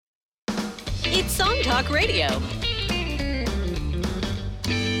It's Song Talk Radio.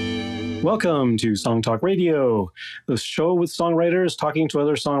 Welcome to Song Talk Radio, the show with songwriters talking to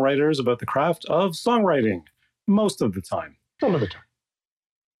other songwriters about the craft of songwriting. Most of the time. Some of the time.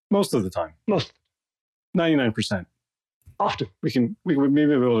 Most of the time. Most. 99%. Often. We maybe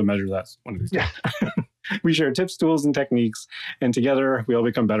be able to measure that one of these days. Yeah. We share tips, tools, and techniques, and together we all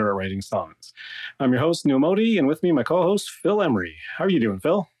become better at writing songs. I'm your host, Neil Modi, and with me, my co-host, Phil Emery. How are you doing,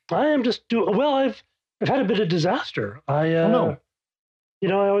 Phil? I am just doing well. I've had a bit of disaster. I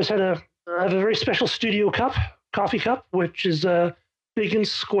always I have a very special studio cup, coffee cup, which is big and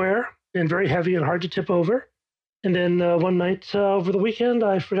square and very heavy and hard to tip over. And then one night over the weekend,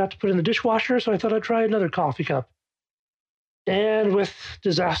 I forgot to put it in the dishwasher, so I thought I'd try another coffee cup. And with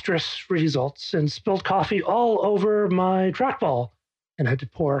disastrous results, and spilled coffee all over my trackball, and had to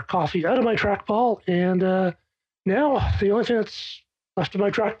pour coffee out of my trackball. And now the only thing that's left of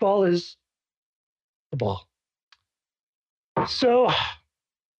my trackball is a ball. So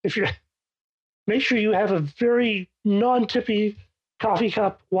make sure you have a very non-tippy coffee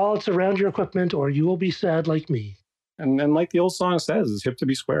cup while it's around your equipment, or you will be sad like me. And like the old song says, it's hip to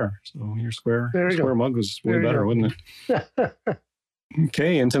be square. So your square mug was way better, wouldn't it?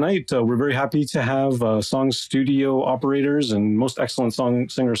 Okay, and tonight we're very happy to have song studio operators and most excellent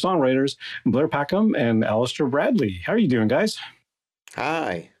singer-songwriters, Blair Packham and Allister Bradley. How are you doing, guys?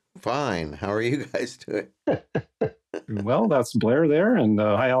 Hi, fine. How are you guys doing? Well, that's Blair there, and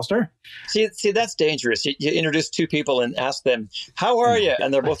hi, Allister. See, that's dangerous. You introduce two people and ask them, "How are you?"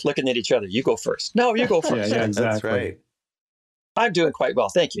 And they're both looking at each other. You go first. No, you go first. Yeah, exactly. That's right. I'm doing quite well,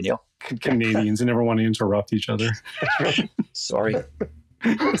 thank you, Neil. Canadians never want to interrupt each other. Sorry.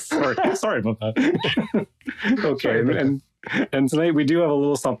 Sorry about that. Okay, and tonight we do have a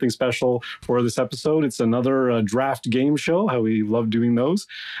little something special for this episode. It's another draft game show, how we love doing those.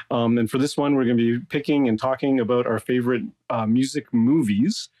 And for this one, we're going to be picking and talking about our favorite music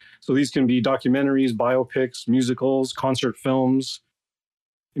movies. So these can be documentaries, biopics, musicals, concert films.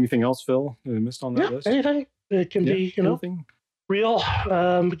 Anything else, Phil, that I missed on that list? Anything. It can be, anything. Real.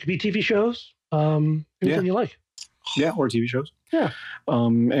 It could be TV shows. Anything you like. Yeah, or TV shows. Yeah.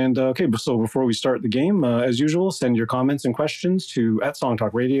 Okay, so before we start the game, as usual, send your comments and questions to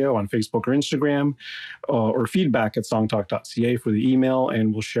 @SongTalk Radio on Facebook or Instagram, or feedback at songtalk.ca for the email,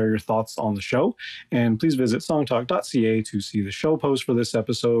 and we'll share your thoughts on the show. And please visit songtalk.ca to see the show post for this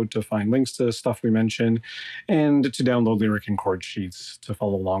episode, to find links to stuff we mentioned, and to download lyric and chord sheets to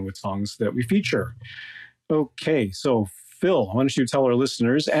follow along with songs that we feature. Okay, so Phil, why don't you tell our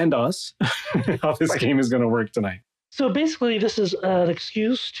listeners and us how this game is going to work tonight? So basically, this is an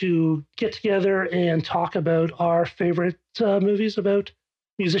excuse to get together and talk about our favorite movies about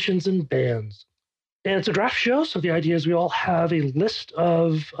musicians and bands. And it's a draft show, so the idea is we all have a list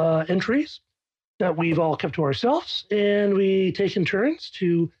of entries that we've all kept to ourselves, and we take in turns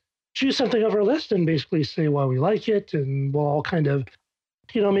to choose something off our list and basically say why we like it, and we'll all kind of,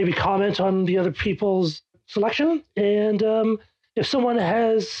 maybe comment on the other people's selection. And if someone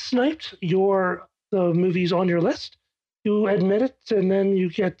has sniped the movies on your list, you admit it, and then you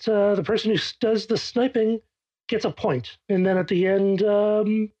get the person who does the sniping gets a point. And then at the end,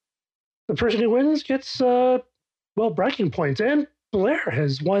 the person who wins gets, bragging points. And Blair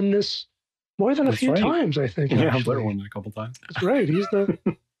has won this more than a few times, I think. Yeah, Blair won it a couple times. That's right. He's the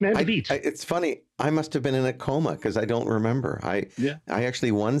man to beat. It's funny. I must have been in a coma because I don't remember. I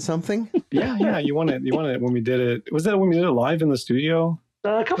actually won something. Yeah. You won it. You won it when we did it. Was that when we did it live in the studio?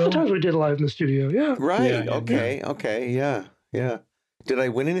 A couple of times we did it live in the studio, yeah. Right, okay, yeah. Did I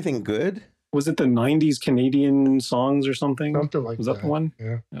win anything good? Was it the 90s Canadian songs or something? Something like that. Was that the one?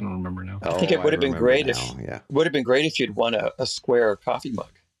 Yeah. I don't remember now. I think it would have been great if you'd won a square coffee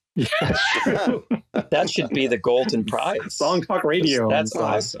mug. Yeah, that's true. That should be the golden prize. Song Talk Radio. That's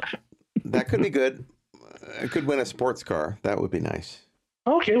awesome. That could be good. I could win a sports car. That would be nice.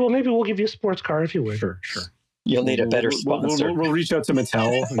 Okay, well, maybe we'll give you a sports car if you win. Sure. You'll need a better sponsor. We'll reach out to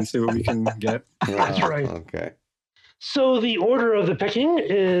Mattel and see what we can get. That's right. Okay. So the order of the picking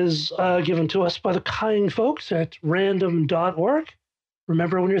is given to us by the kind folks at random.org.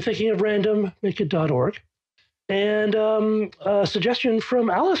 Remember, when you're thinking of random, make it .org. And a suggestion from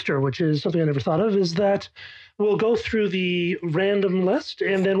Allister, which is something I never thought of, is that we'll go through the random list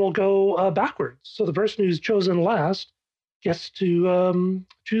and then we'll go backwards. So the person who's chosen last gets to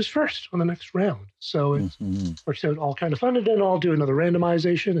choose first on the next round. So it works out all kind of fun. And then I'll do another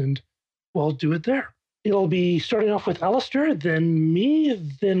randomization and we'll do it there. It'll be starting off with Allister, then me,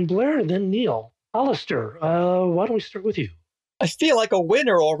 then Blair, then Neil. Allister, why don't we start with you? I feel like a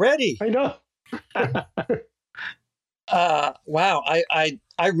winner already. I know. Wow.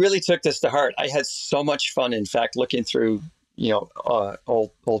 I really took this to heart. I had so much fun, in fact, looking through,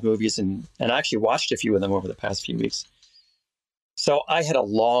 old movies and I actually watched a few of them over the past few weeks. So I had a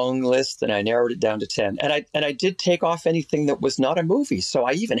long list and I narrowed it down to 10. And I did take off anything that was not a movie. So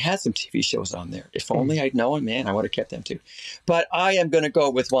I even had some TV shows on there. If only I'd known, man, I would have kept them too. But I am going to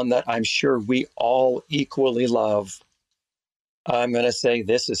go with one that I'm sure we all equally love. I'm going to say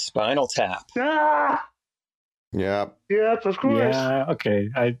this is Spinal Tap. Ah! Yep. Yep, of course. Yeah, okay.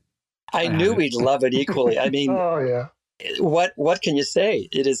 I knew we'd love it equally. I mean, oh yeah. What can you say?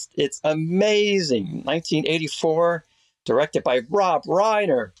 It's amazing. 1984, directed by Rob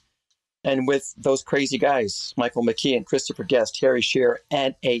Reiner, and with those crazy guys, Michael McKean, Christopher Guest, Harry Shearer,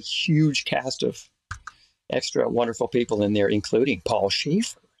 and a huge cast of extra wonderful people in there, including Paul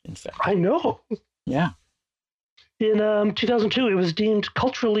Schaefer, in fact. I know. Yeah. In 2002, it was deemed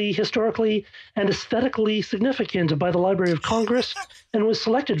culturally, historically, and aesthetically significant by the Library of Congress and was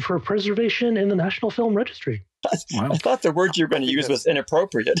selected for preservation in the National Film Registry. Wow. I thought the word you were going to use was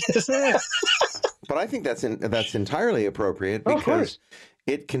inappropriate. But I think that's entirely appropriate Of because course.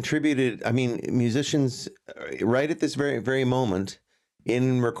 it contributed. I mean, musicians right at this very moment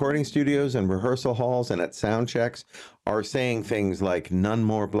in recording studios and rehearsal halls and at sound checks are saying things like "none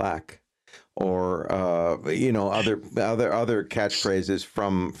more black." Or other catchphrases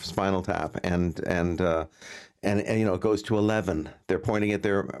from Spinal Tap, and it goes to 11. They're pointing at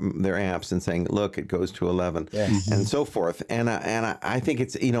their amps and saying, "Look, it goes to 11," Yes. and so forth. And I think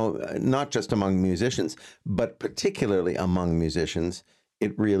it's not just among musicians, but particularly among musicians,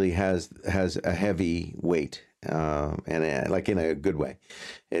 it really has a heavy weight. Like in a good way,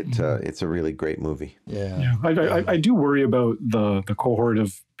 it's a really great movie. Yeah. I do worry about the cohort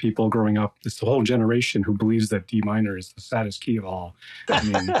of people growing up, this whole generation who believes that D minor is the saddest key of all. I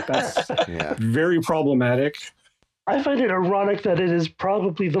mean, that's very problematic. I find it ironic that it is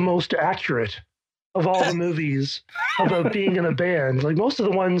probably the most accurate of all the movies about being in a band. Like most of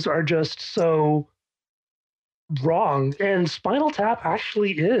the ones are just so wrong, and Spinal Tap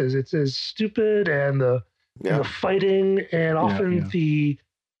actually is. It's as stupid and the fighting and often the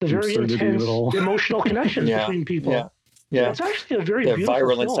very intense emotional connections between people. Yeah. It's actually a very beautiful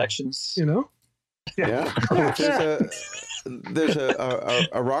virulent film, sections. There's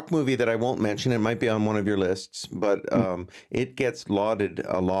a rock movie that I won't mention. It might be on one of your lists, but it gets lauded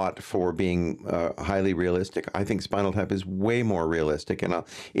a lot for being highly realistic. I think Spinal Tap is way more realistic, and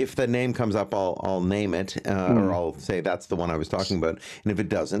if the name comes up, I'll name it, or I'll say that's the one I was talking about. And if it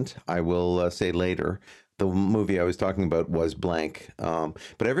doesn't, I will say later. The movie I was talking about was blank.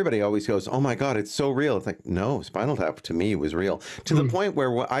 But everybody always goes, "Oh my God, it's so real." It's like, no, Spinal Tap to me was real. To the point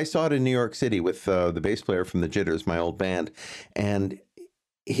where I saw it in New York City with the bass player from the Jitters, my old band. And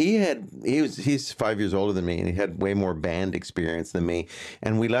he's 5 years older than me, and he had way more band experience than me.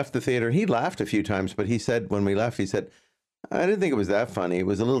 And we left the theater. He laughed a few times, but he said, when we left, he said, "I didn't think it was that funny. It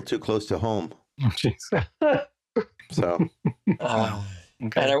was a little too close to home." Oh, jeez. So...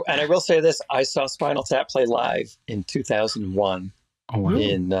 Okay. And I will say this: I saw Spinal Tap play live in 2001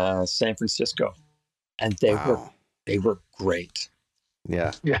 in San Francisco, and they were great.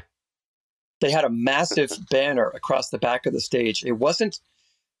 Yeah. They had a massive banner across the back of the stage. It wasn't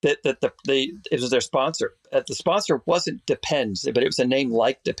that it was their sponsor. The sponsor wasn't Depends, but it was a name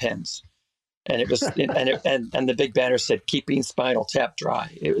like Depends, and it was and the big banner said "Keeping Spinal Tap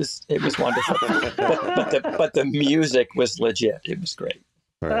Dry." It was wonderful, but the music was legit. It was great.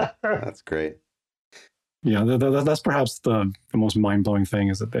 Right. That's great. Yeah, that's perhaps the most mind-blowing thing,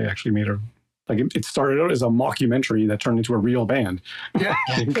 is that they actually made it started out as a mockumentary that turned into a real band.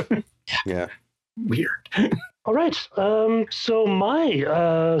 Yeah. Weird. All right. So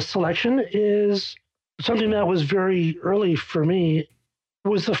my selection is something that was very early for me. It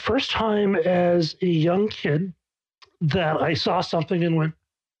was the first time as a young kid that I saw something and went,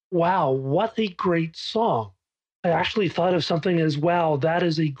 "Wow, what a great song." I actually thought of something as, "Wow, that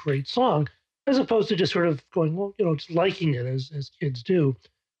is a great song," as opposed to just sort of going, well, just liking it as kids do.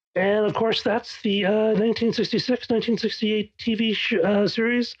 And of course, that's the 1966-1968 TV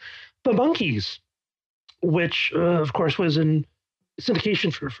series, The Monkees, which, of course, was in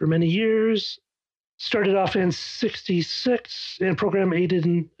syndication for many years. Started off in 66, and program ended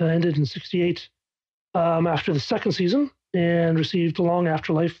in 68 after the second season, and received a long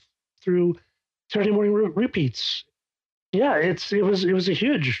afterlife through Saturday morning repeats. Yeah, it was a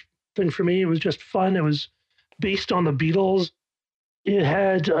huge thing for me. It was just fun. It was based on the Beatles. It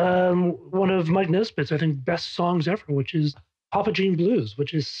had one of Mike Nesbitt's, I think, best songs ever, which is Papa Jean Blues,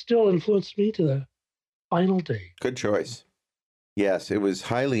 which has still influenced me to the final day. Good choice. Yes, it was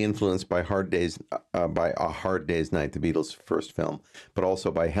highly influenced by by A Hard Day's Night, the Beatles' first film, but also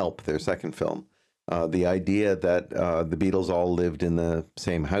by Help, their second film. The idea that the Beatles all lived in the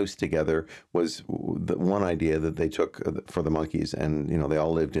same house together was the one idea that they took for the Monkees, and they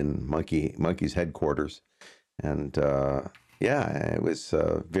all lived in Monkees headquarters, and yeah, it was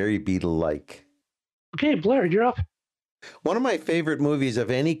very Beatle-like. Okay, Blair, you're up. One of my favorite movies of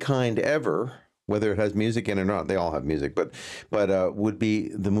any kind ever, whether it has music in it or not, they all have music, but would be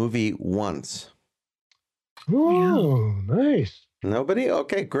the movie Once. Oh, nice. Nobody?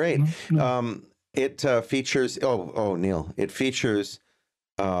 Okay, great. No. It features Neil. It features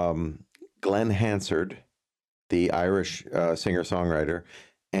Glenn Hansard, the Irish singer-songwriter,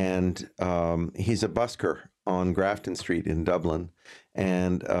 and he's a busker on Grafton Street in Dublin,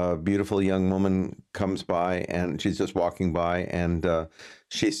 and a beautiful young woman comes by, and she's just walking by, and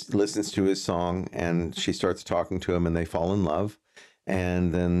she listens to his song, and she starts talking to him, and they fall in love,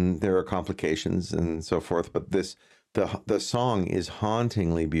 and then there are complications and so forth. But the song is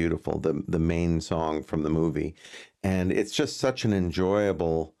hauntingly beautiful, the main song from the movie, and it's just such an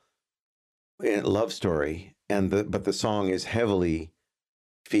enjoyable love story. But the song is heavily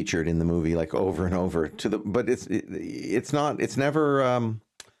featured in the movie, like over and over but it's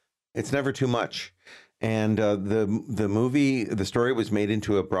never too much. And the story was made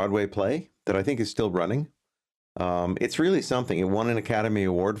into a Broadway play that I think is still running. It's really something. It won an Academy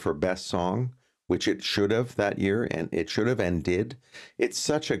Award for Best Song, which it should have that year, and it should have and did. It's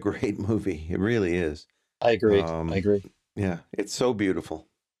such a great movie. It really is. I agree. Yeah, it's so beautiful.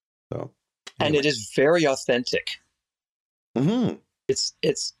 So, and anyway. it is very authentic. Mm-hmm. It's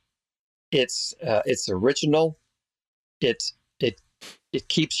original. It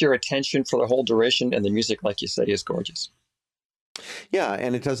keeps your attention for the whole duration, and the music, like you say, is gorgeous. Yeah,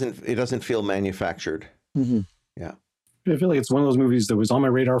 and it doesn't feel manufactured. Mm-hmm. Yeah. I feel like it's one of those movies that was on my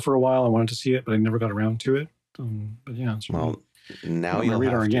radar for a while. I wanted to see it, but I never got around to it. But yeah, it's now you'll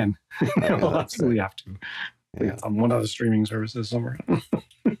radar again. I'll absolutely have to. Yeah. It's on one of the streaming services somewhere.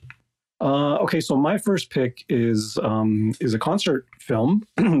 Okay, so my first pick is a concert film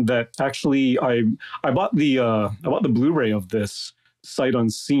that actually I bought the Blu-ray of this sight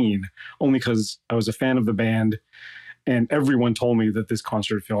unseen only because I was a fan of the band. And everyone told me that this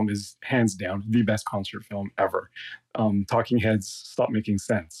concert film is hands down the best concert film ever. Talking Heads, Stop Making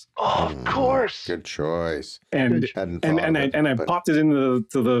Sense. Oh, of course. Good choice. And I popped it into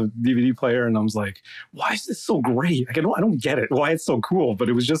the DVD player, and I was like, "Why is this so great? Like, I don't get it. Why it's so cool?" But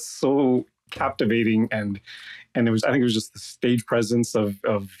it was just so captivating, and I think it was just the stage presence of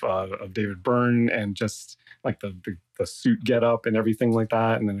David Byrne, and just like the suit get up and everything like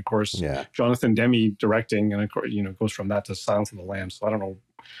that. And then of course, Jonathan Demme directing, and of course, goes from that to Silence of the Lambs. So I don't know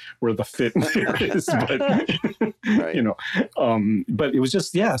where the fit there is, but right. But it was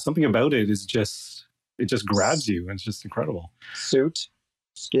just, something about it is just, it just grabs you, and it's just incredible.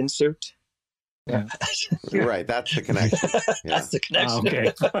 Skin suit. Yeah. Right. That's the connection. Yeah. That's the connection.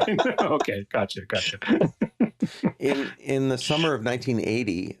 Okay. Okay. Gotcha. In the summer of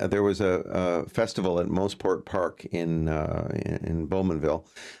 1980, there was a festival at Moseport Park in Bowmanville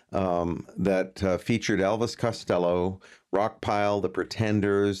that featured Elvis Costello, Rockpile, The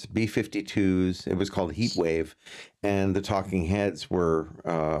Pretenders, B-52s. It was called Heat Wave, and the Talking Heads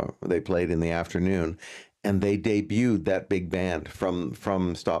they played in the afternoon. And they debuted that big band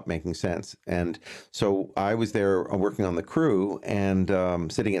from Stop Making Sense. And so I was there working on the crew and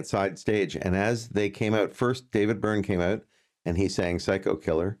sitting at side stage. And as they came out, first David Byrne came out and he sang Psycho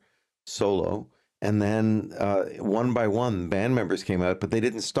Killer solo. And then one by one, band members came out, but they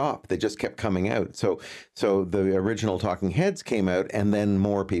didn't stop. They just kept coming out. So the original Talking Heads came out, and then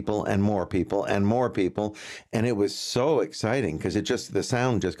more people and more people and more people. And it was so exciting because the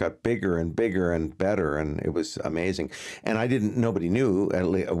sound just got bigger and bigger and better. And it was amazing. And nobody knew,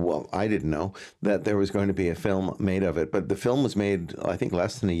 I didn't know that there was going to be a film made of it. But the film was made, I think,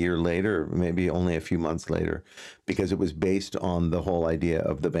 less than a year later, maybe only a few months later, because it was based on the whole idea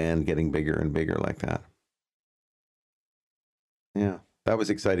of the band getting bigger and bigger like that. Yeah, that was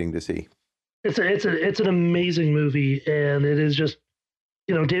exciting to see. It's an amazing movie, and it is just,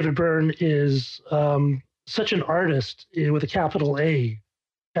 David Byrne is such an artist with a capital A.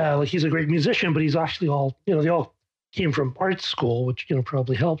 Like, he's a great musician, but he's actually all, they all came from art school, which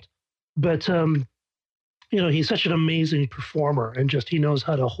probably helped. But he's such an amazing performer, and just he knows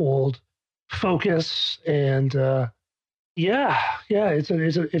how to hold focus. And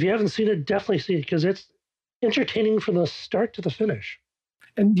it's if you haven't seen it, definitely see it, because it's entertaining from the start to the finish.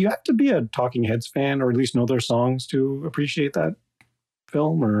 And you have to be a Talking Heads fan, or at least know their songs, to appreciate that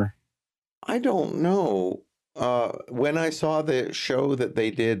film, or? I don't know. When I saw the show that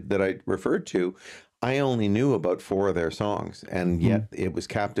they did that I referred to, I only knew about 4 of their songs, and Mm. yet it was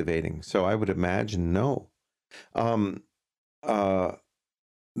captivating. So I would imagine no. Um, uh,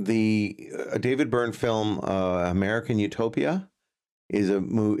 the David Byrne film American Utopia is a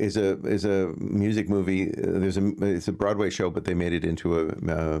music movie. It's a Broadway show, but they made it into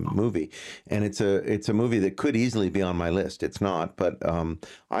a movie, and it's a movie that could easily be on my list. It's not, but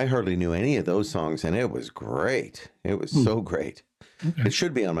I hardly knew any of those songs, and it was great. It was Hmm. so great. Okay. It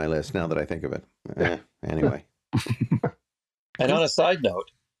should be on my list now that I think of it. Anyway, And on a side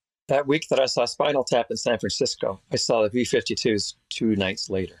note, that week that I saw Spinal Tap in San Francisco, I saw the B-52s 2 nights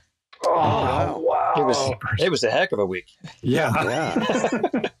later. Oh, wow. wow. It was a heck of a week. Yeah. yeah.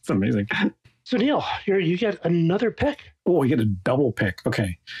 It's amazing. So Neil, here you get another pick. Oh, we get a double pick.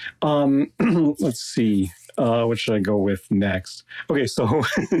 Okay. Let's see. What should I go with next? Okay, so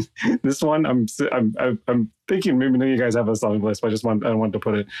this one I'm thinking maybe none of you guys have this on the list, but I want to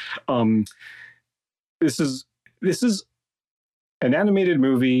put it. This is an animated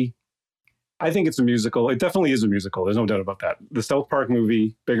movie. I think it's a musical. It definitely is a musical. There's no doubt about that. The South Park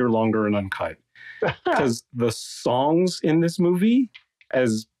movie, Bigger, Longer, and Uncut. Because the songs in this movie,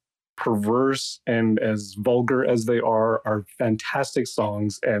 as perverse and as vulgar as they are fantastic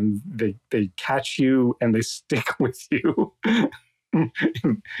songs, and they catch you and they stick with you.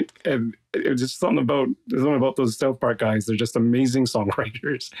 And it's just there's something about those South Park guys. They're just amazing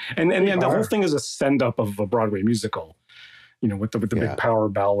songwriters. And the whole thing is a send up of a Broadway musical. You know, with the big power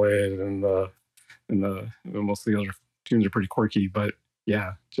ballad and most of the other tunes are pretty quirky, but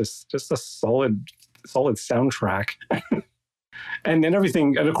yeah, just a solid soundtrack. and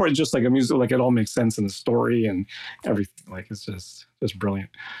everything, and of course, just like a music, like it all makes sense in the story and everything. Like it's just brilliant.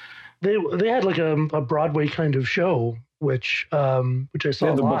 They had like a Broadway kind of show, which I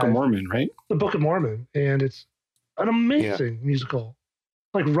saw the live. Book of Mormon, right? The Book of Mormon, and it's an amazing musical,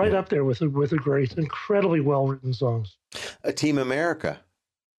 like right up there with a great, incredibly well written songs. A Team America.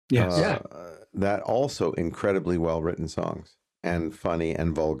 Yes. That also incredibly well written songs, and funny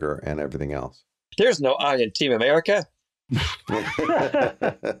and vulgar and everything else. There's no I in Team America.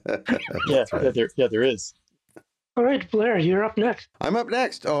 There is. All right, Blair, you're up next. I'm up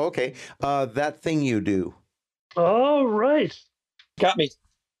next. Oh, okay. That Thing You Do. All right. Got me.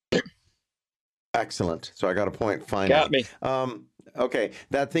 Excellent. So I got a point finally. Got me. Okay,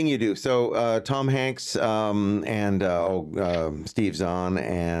 That Thing You Do. So Tom Hanks and Steve Zahn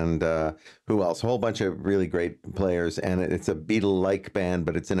and who else? A whole bunch of really great players. And it's a Beatle-like band,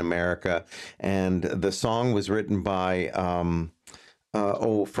 but it's in America. And the song was written by,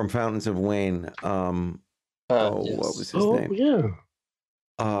 from Fountains of Wayne. Yes. What was his name? Yeah.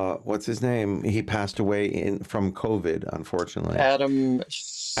 What's his name? He passed away from COVID, unfortunately. Adam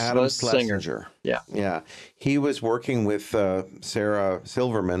Schlesinger. Yeah. He was working with Sarah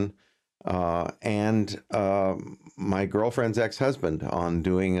Silverman and my girlfriend's ex-husband on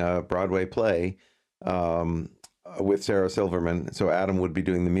doing a Broadway play with Sarah Silverman. So Adam would be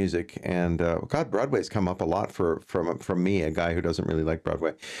doing the music, and God, Broadway's come up a lot from me, a guy who doesn't really like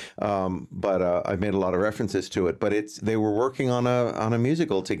Broadway. But I've made a lot of references to it. But they were working on a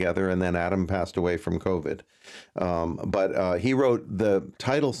musical together, and then Adam passed away from COVID. But he wrote the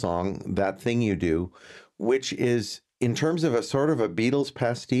title song, "That Thing You Do," which is, in terms of a sort of a Beatles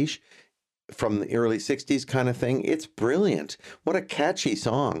pastiche from the early 60s kind of thing, it's brilliant. What a catchy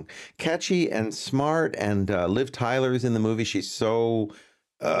song. Catchy and smart, and Liv Tyler's in the movie. She's so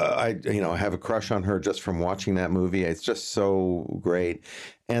I have a crush on her just from watching that movie. It's just so great.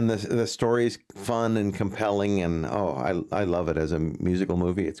 And the story's fun and compelling, and I love it as a musical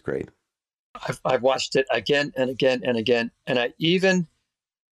movie. It's great. I've watched it again and again and again, and I even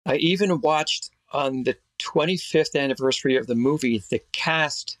watched on the 25th anniversary of the movie, the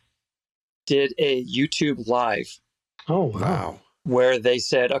cast did a YouTube live. Oh, wow. Where they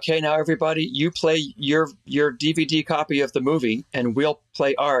said, okay, now everybody, you play your DVD copy of the movie and we'll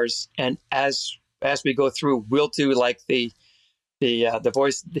play ours. And as we go through, we'll do like the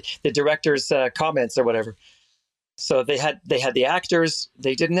voice, the director's comments or whatever. So they had the actors.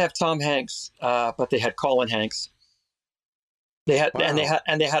 They didn't have Tom Hanks, but they had Colin Hanks. They had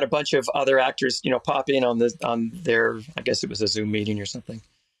and they had a bunch of other actors, pop in on their, I guess it was a Zoom meeting or something.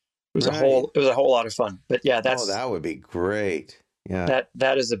 It was a whole lot of fun. But yeah, that would be great. Yeah,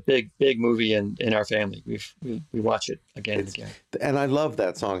 that is a big movie in our family. We watch it again and again. And I love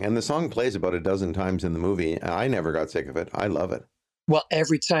that song. And the song plays about a dozen times in the movie. I never got sick of it. I love it. Well,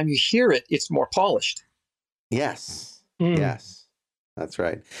 every time you hear it, it's more polished. Yes. Yes. That's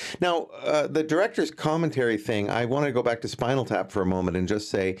right. Now, the director's commentary thing, I want to go back to Spinal Tap for a moment and just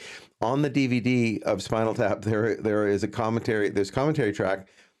say, on the DVD of Spinal Tap, there is a commentary, there's commentary track,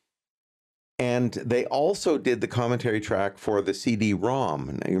 and they also did the commentary track for the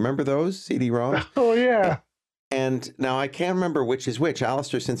CD-ROM. Now, you remember those CD-ROMs? Oh, yeah. And now I can't remember which is which.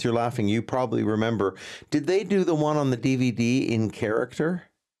 Allister, since you're laughing, you probably remember. Did they do the one on the DVD in character?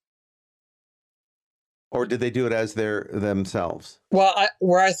 Or did they do it as themselves? Well,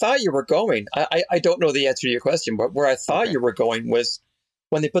 where I thought you were going, I don't know the answer to your question, but where I thought you were going was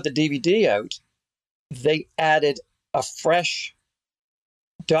when they put the DVD out, they added a fresh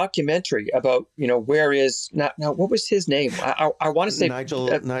documentary about, where is now what was his name? I want to say Nigel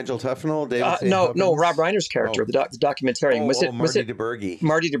Tufnell, David no, Rob Reiner's character, the documentarian. Was it Marty DeBurgi?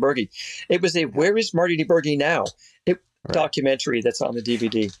 Marty DeBurgi. It was a Where is Marty DeBurgi Now? Documentary that's on the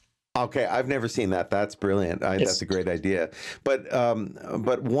DVD. Okay, I've never seen that. That's brilliant. That's a great idea. But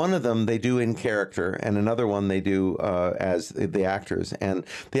one of them they do in character, and another one they do as the actors. And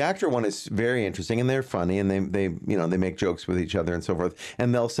the actor one is very interesting, and they're funny, and they make jokes with each other and so forth.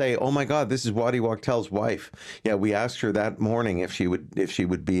 And they'll say, "Oh my God, this is Waddy Wachtel's wife. Yeah, we asked her that morning if she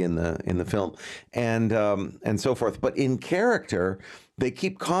would be in the film, and so forth." But in character, they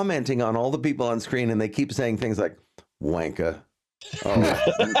keep commenting on all the people on screen, and they keep saying things like "wanka."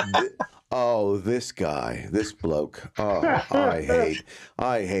 Oh, this guy, this bloke. Oh,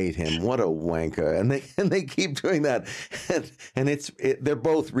 I hate him. What a wanker. And they keep doing that. And they're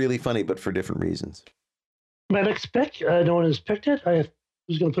both really funny, but for different reasons. My next pick, no one has picked it. I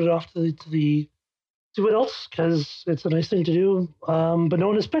was going to put it off to adults because it's a nice thing to do, but no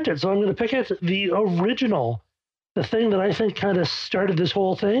one has picked it. So I'm going to pick it. The original, the thing that I think kind of started this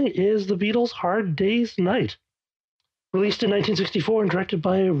whole thing is the Beatles' Hard Day's Night. Released in 1964 and directed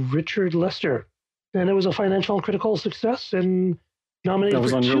by Richard Lester. And it was a financial and critical success and nominated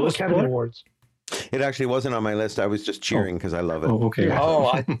for 2 Academy Awards. It actually wasn't on my list. I was just cheering because I love it. Oh, okay. Yeah.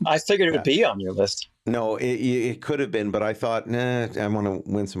 Oh, I figured it would be on your list. No, it could have been, but I thought, nah, I want to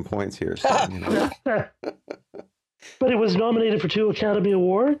win some points here. So, But it was nominated for 2 Academy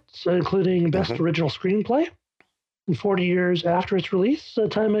Awards, including Best Original Screenplay. And 40 years after its release,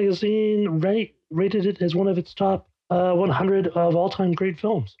 Time Magazine rated it as one of its top 100 of all-time great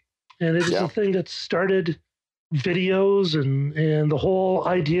films. And it is the thing that started videos and the whole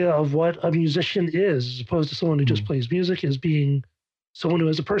idea of what a musician is, as opposed to someone who just plays music, as being someone who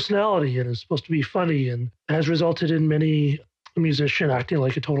has a personality and is supposed to be funny, and has resulted in many a musician acting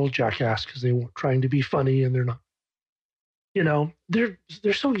like a total jackass because they weren't trying to be funny and they're not. They're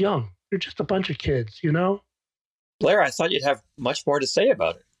so young. They're just a bunch of kids, Blair, I thought you'd have much more to say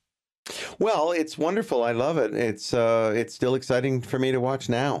about it. Well, it's wonderful. I love it. It's still exciting for me to watch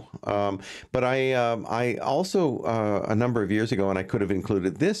now. But I also a number of years ago, and I could have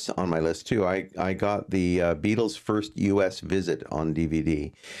included this on my list too. I got the Beatles' first U.S. visit on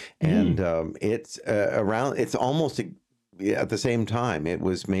DVD, and it's around. It's almost at the same time. It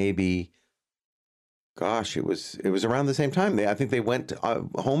was maybe. Gosh, it was around the same time. I think they went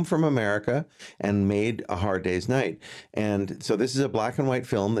home from America and made A Hard Day's Night. And so this is a black and white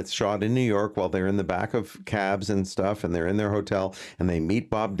film that's shot in New York while they're in the back of cabs and stuff, and they're in their hotel, and they meet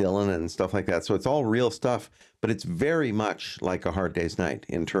Bob Dylan and stuff like that. So it's all real stuff, but it's very much like A Hard Day's Night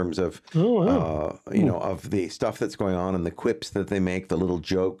in terms of, of the stuff that's going on and the quips that they make, the little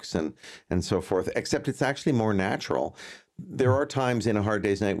jokes and so forth, except it's actually more natural. There are times in A Hard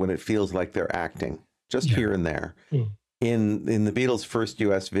Day's Night when it feels like they're acting. Just here and there. In the Beatles' first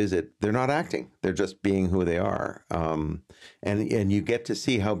U.S. visit, they're not acting; they're just being who they are, and you get to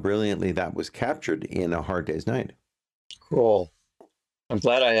see how brilliantly that was captured in A Hard Day's Night. Cool. I'm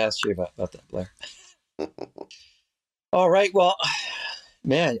glad I asked you about that, Blair. All right. Well,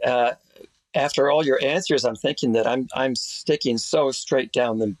 man, after all your answers, I'm thinking that I'm sticking so straight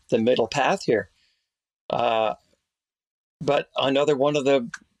down the middle path here. But another one of the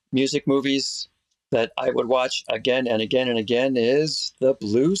music movies that I would watch again and again and again is The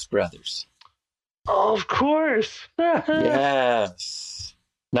Blues Brothers. Of course. Yes.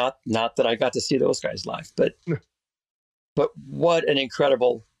 Not that I got to see those guys live, but what an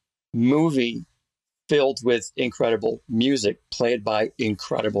incredible movie filled with incredible music played by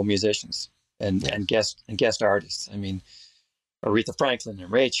incredible musicians and guest artists. I mean, Aretha Franklin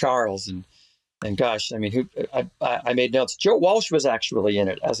and Ray Charles and gosh, I mean, who I made notes. Joe Walsh was actually in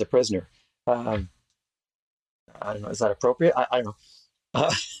it as a prisoner. I don't know. Is that appropriate? I don't know.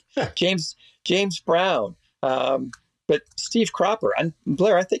 James Brown. But Steve Cropper. And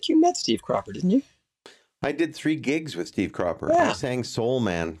Blair, I think you met Steve Cropper, didn't you? I did 3 gigs with Steve Cropper. Yeah. I sang Soul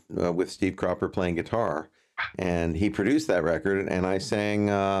Man with Steve Cropper playing guitar. And he produced that record, and I sang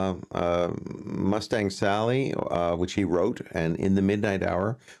Mustang Sally, which he wrote, and In the Midnight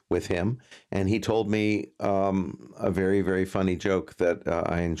Hour with him. And he told me a very, very funny joke that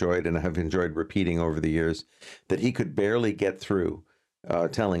I enjoyed and have enjoyed repeating over the years, that he could barely get through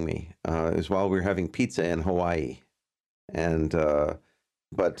telling me. It was while we were having pizza in Hawaii. And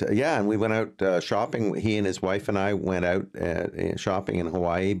yeah, and we went out shopping. He and his wife and I went out shopping in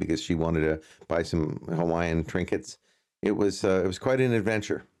Hawaii because she wanted to buy some Hawaiian trinkets. It was quite an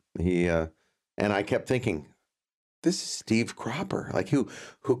adventure. He and I kept thinking, this is Steve Cropper, like who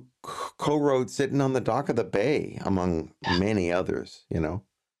co-wrote Sitting on the Dock of the Bay, among many others, you know.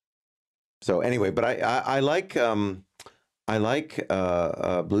 So anyway, but I like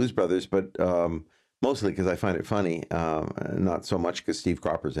Blues Brothers, but mostly because I find it funny, not so much because Steve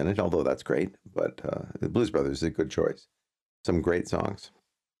Cropper's in it, although that's great. But the Blues Brothers is a good choice. Some great songs.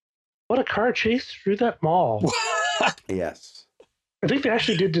 What a car chase through that mall. Yes. I think they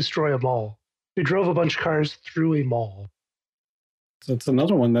actually did destroy a mall. They drove a bunch of cars through a mall. So it's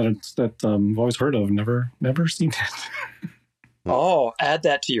another one that I've always heard of, never seen it. Oh, add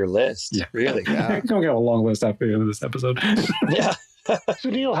that to your list. Yeah. Really? Yeah. I'm gonna get a long list after the end of this episode. Yeah. So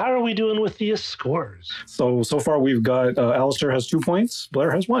Neil, how are we doing with the scores? So far we've got Allister has 2 points,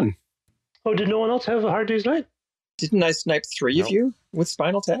 Blair has 1. Oh, did no one else have a hard day's night? Didn't I snipe 3 of Nope. you with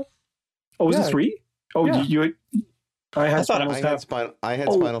Spinal Tap? Oh, was Yeah. it 3? Oh, Yeah. you I had I thought Spinal Tap. I had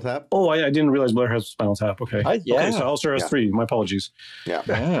Oh. Spinal Tap. Oh, I didn't realize Blair has Spinal Tap. Okay. Yeah. Okay, so Allister has Yeah. 3. My apologies. Yeah.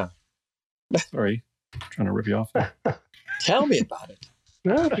 Yeah. Sorry. I'm trying to rip you off. Tell me about it.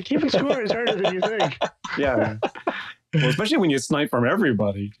 No, but keeping score is harder than you think. Yeah. Well, especially when you snipe from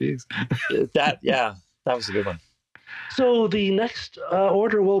everybody. Jeez. That was a good one. So the next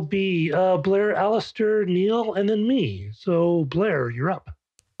order will be Blair, Allister, Neil, and then me. So Blair, you're up.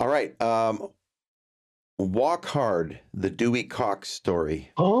 All right. Walk Hard, the Dewey Cox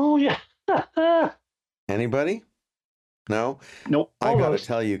story. Oh, yeah. Anybody? No? Nope. I gotta Almost.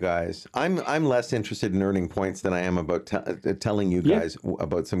 tell you guys, I'm less interested in earning points than I am about telling you Yeah. guys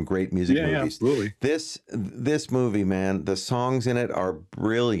about some great music Yeah, movies. absolutely. This movie, man, the songs in it are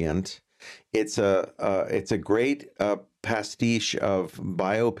brilliant. It's a great pastiche of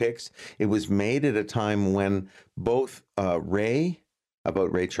biopics. It was made at a time when both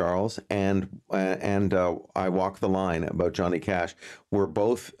about Ray Charles and I Walk the Line about Johnny Cash were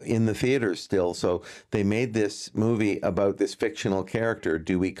both in the theaters still. So they made this movie about this fictional character,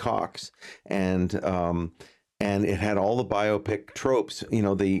 Dewey Cox, and it had all the biopic tropes. You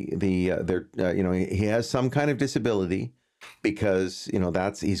know, he has some kind of disability, because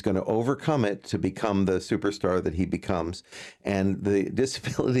he's going to overcome it to become the superstar that he becomes, and the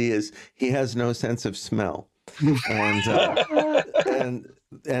disability is he has no sense of smell.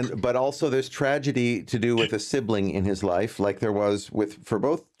 But also there's tragedy to do with a sibling in his life, like there was for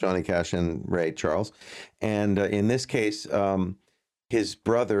both Johnny Cash and Ray Charles. And in this case, his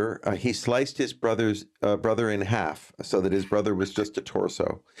brother, he sliced his brother in half so that his brother was just a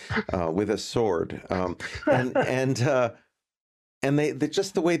torso with a sword. And they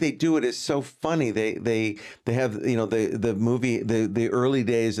just the way they do it is so funny. They have the movie, the early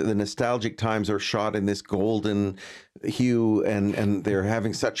days, the nostalgic times are shot in this golden hue, and they're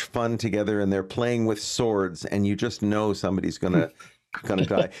having such fun together, and they're playing with swords, and you just know somebody's gonna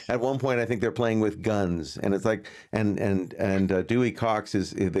die. At one point, I think they're playing with guns, and it's like and Dewey Cox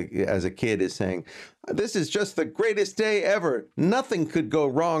as a kid is saying, "This is just the greatest day ever. Nothing could go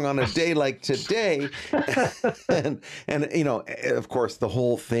wrong on a day like today." and of course, the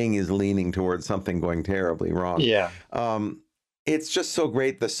whole thing is leaning towards something going terribly wrong. Yeah. It's just so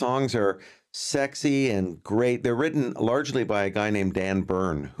great. The songs are sexy and great. They're written largely by a guy named Dan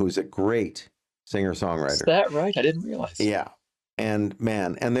Byrne, who's a great singer-songwriter. Is that right? I didn't realize. Yeah. And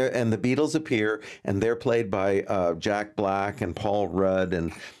man, and the Beatles appear, and they're played by Jack Black and Paul Rudd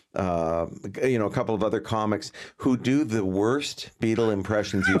and a couple of other comics who do the worst Beatle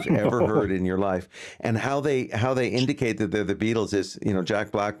impressions you've ever heard in your life. And how they indicate that they're the Beatles is,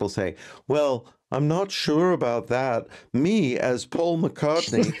 Jack Black will say, "Well, I'm not sure about that. Me, as Paul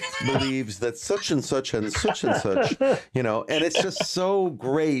McCartney, believes that such and such and such and such," and it's just so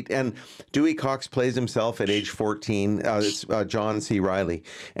great. And Dewey Cox plays himself at age 14. It's John C. Reilly.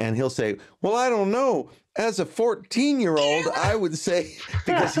 And he'll say, "Well, I don't know. As a 14-year-old, I would say,"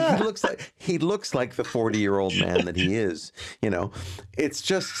 because he looks like the 40-year-old man that he is. It's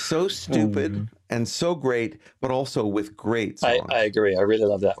just so stupid and so great, but also with great songs. I agree. I really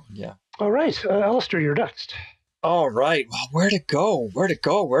love that one. Yeah. All right, Allister, you're next. All right. Well, where to go?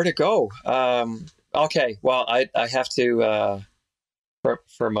 Okay. Well, I have to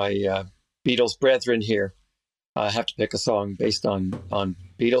for my Beatles brethren here. I have to pick a song based on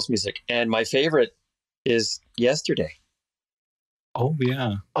Beatles music, and my favorite is "Yesterday." Oh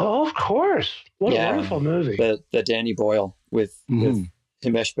yeah. Oh, of course. What a wonderful movie. The Danny Boyle with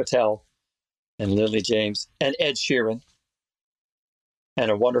Himesh Patel and Lily James and Ed Sheeran,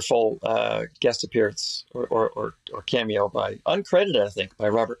 and a wonderful guest appearance or cameo by, uncredited, I think, by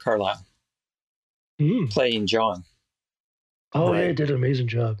Robert Carlyle playing John. Oh, yeah, he did an amazing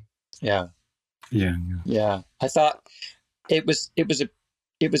job. Yeah. I thought it was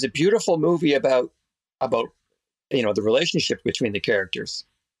a beautiful movie about the relationship between the characters.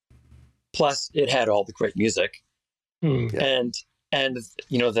 Plus, it had all the great music, and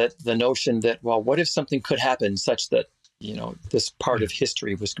that the notion that, well, what if something could happen such that this part of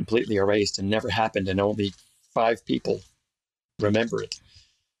history was completely erased and never happened, and only 5 people remember it.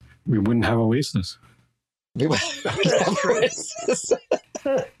 We wouldn't have Oasis. We would have Oasis.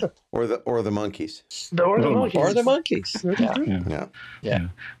 Or the Monkees. Or the Monkees. Yeah.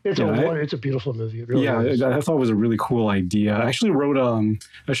 It's a beautiful movie. It really is. I thought it was a really cool idea. I actually wrote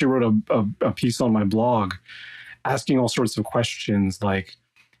a piece on my blog asking all sorts of questions, like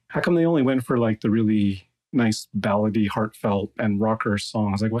how come they only went for like the really nice ballady, heartfelt, and rocker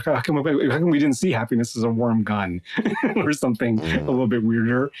songs? Like, how come we didn't see "Happiness Is a Warm Gun" or something a little bit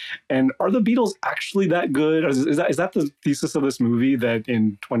weirder? And are the Beatles actually that good? Is that the thesis of this movie, that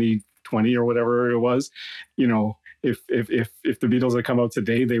in 2020 or whatever it was, if the Beatles had come out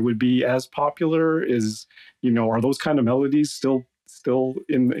today, they would be as popular? Are those kind of melodies still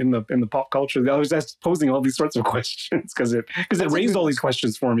in the pop culture? I was just posing all these sorts of questions because it raised all these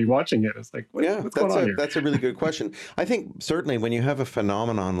questions for me watching it. It's like, what's going on here? That's a really good question. I think certainly when you have a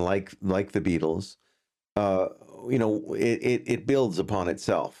phenomenon like the Beatles, it builds upon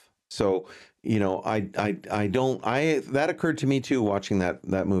itself. So that occurred to me too watching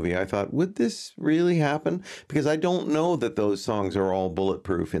that movie. I thought, would this really happen? Because I don't know that those songs are all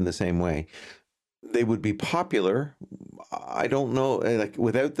bulletproof in the same way. They would be popular. I don't know, like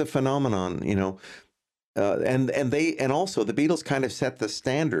without the phenomenon, and also the Beatles kind of set the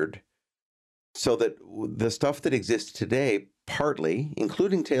standard so that the stuff that exists today, partly,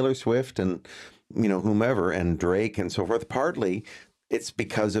 including Taylor Swift and, whomever, and Drake and so forth, partly it's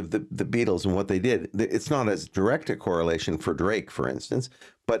because of the Beatles and what they did. It's not as direct a correlation for Drake, for instance,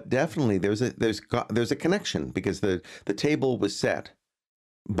 but definitely there's a connection because the table was set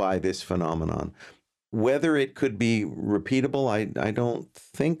by this phenomenon. Whether it could be repeatable, I don't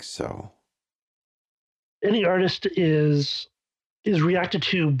think so. Any artist is reacted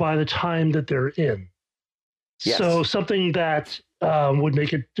to by the time that they're in. Yes. So something that would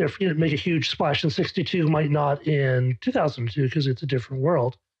make it different, make a huge splash in '62 might not in 2002 because it's a different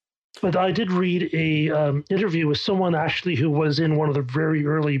world. But I did read a interview with someone actually who was in one of the very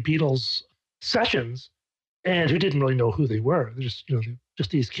early Beatles sessions and who didn't really know who they were. They're just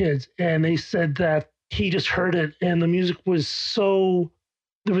these kids, and they said that he just heard it and the music was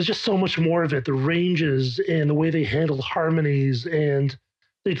there was just so much more of it. The ranges and the way they handled harmonies and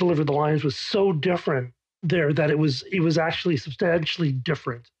they delivered the lines was so different there that it was actually substantially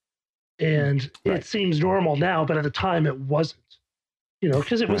different. And it seems normal now, but at the time it wasn't,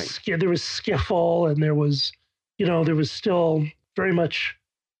 because it was, there was skiffle and there was still very much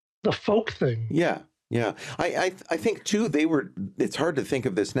the folk thing. Yeah. Yeah, I think too it's hard to think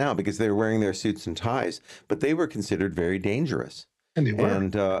of this now because they were wearing their suits and ties, but they were considered very dangerous. And they were.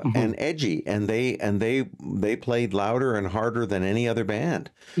 And edgy, and they played louder and harder than any other band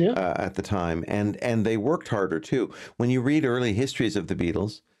at the time, and they worked harder too. When you read early histories of the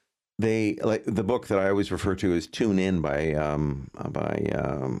Beatles, they, like the book that I always refer to as "Tune In" by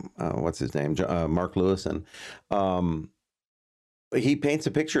what's his name, Mark Lewison. He paints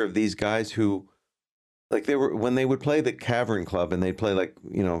a picture of these guys who, like, when they would play the Cavern Club and they'd play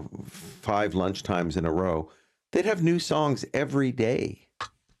 5 lunchtimes in a row, they'd have new songs every day,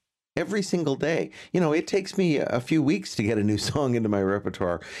 every single day. It takes me a few weeks to get a new song into my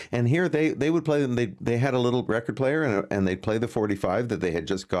repertoire. And here they would play them. They had a little record player and they'd play the 45 that they had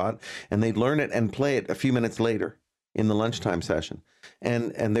just got, and they'd learn it and play it a few minutes later in the lunchtime session.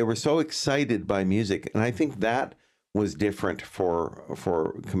 And they were so excited by music. And I think that was different for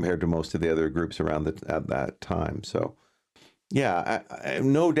compared to most of the other groups around at that time. So, yeah, I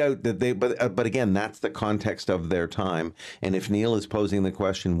no doubt that but again, that's the context of their time. And if Neil is posing the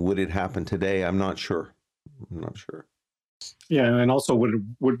question, would it happen today? I'm not sure. Yeah, and also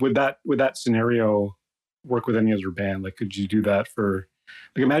would that scenario work with any other band? Like, could you do that for,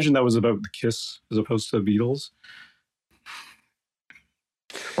 like, imagine that was about the Kiss as opposed to the Beatles.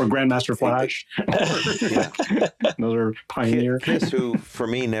 or Grandmaster Flash. Another pioneer. Kiss, who for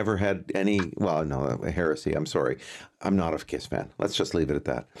me never had any, well, no, a heresy. I'm sorry. I'm not a Kiss fan. Let's just leave it at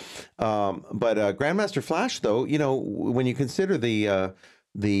that. But Grandmaster Flash, though, you know, when you consider the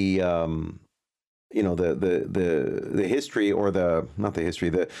you know, the history, or not the history,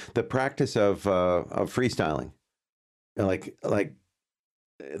 the practice of freestyling, like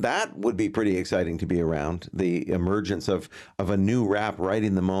that would be pretty exciting to be around, the emergence of a new rap right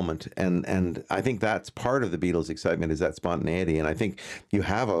in the moment. And I think that's part of the Beatles' excitement, is that spontaneity. And I think you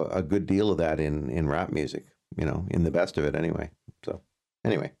have a good deal of that in rap music, you know, in the best of it anyway. So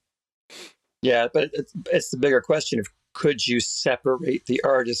anyway. Yeah, but it's the bigger question of, could you separate the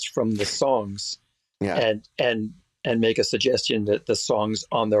artist from the songs, and make a suggestion that the songs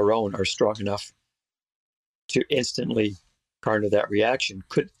on their own are strong enough to instantly garner that reaction?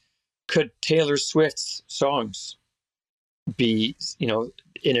 Could Taylor Swift's songs be, you know,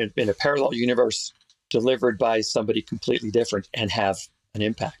 in a parallel universe, delivered by somebody completely different and have an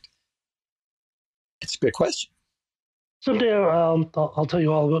impact? It's a good question. Someday I'll tell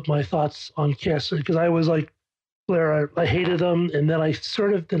you all about my thoughts on Kiss, because I was like Blair, I hated them, and then I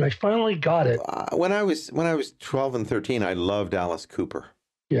finally got it. When I was 12 and 13, I loved Alice Cooper.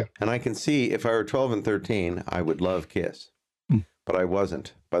 Yeah, and I can see if I were 12 and 13, I would love Kiss, but I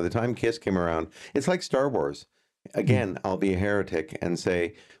wasn't. By the time Kiss came around, it's like Star Wars. Again, I'll be a heretic and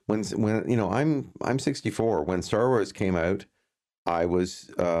say, when you know, I'm 64. When Star Wars came out, I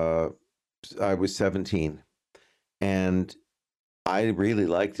was 17, and I really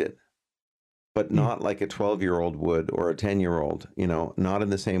liked it, but not like a 12-year-old would, or a 10-year-old, you know, not in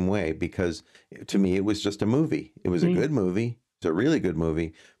the same way, because to me, it was just a movie. It was a good movie. It's a really good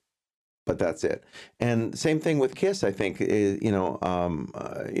movie, but that's it. And same thing with Kiss, I think, you know,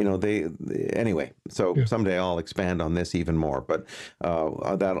 they anyway, so someday I'll expand on this even more, but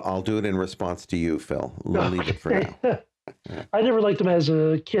I'll do it in response to you, Phil. We'll leave it for now. I never liked them as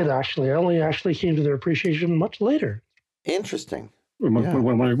a kid, actually. I only actually came to their appreciation much later. Interesting. One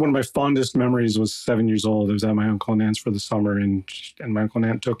of my fondest memories was 7 years old. I was at my uncle and aunt's for the summer, and my uncle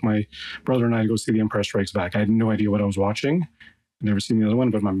and aunt took my brother and I to go see The Empire Strikes Back. I had no idea what I was watching. I'd never seen the other one,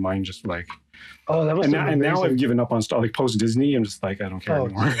 but my mind just like, oh, that was and now I've given up on stuff like post Disney. I'm just like, I don't care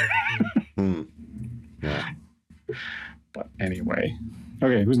anymore. Yeah. But anyway,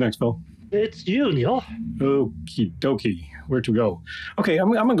 okay, who's next, Phil? It's you, Neil. Okie dokie. Where to go? Okay,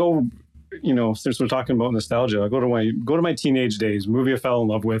 I'm gonna go. You know, since we're talking about nostalgia, I'll go to my teenage days. Movie I fell in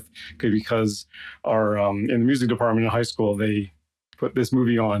love with, because our in the music department in high school, they put this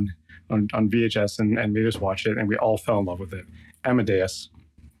movie on VHS and made us watch it, and we all fell in love with it. Amadeus.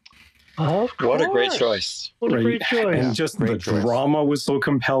 Of course. What a great choice. What a great choice. And just the drama was so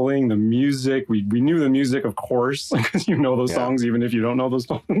compelling. The music, we knew the music, of course, because you know those songs, even if you don't know those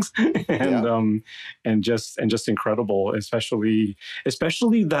songs. And just incredible, especially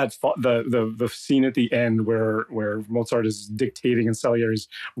that the scene at the end where Mozart is dictating and Salieri's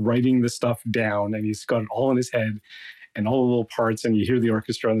writing the stuff down, and he's got it all in his head and all the little parts, and you hear the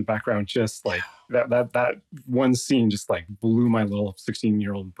orchestra in the background. Just like that one scene just like blew my little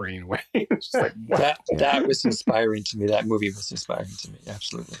 16-year-old brain away. Just like, wow. That was inspiring to me. That movie was inspiring to me.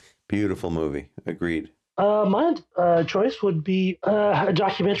 Absolutely. Beautiful movie. Agreed. My choice would be a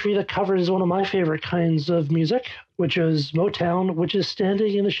documentary that covers one of my favorite kinds of music, which is Motown, which is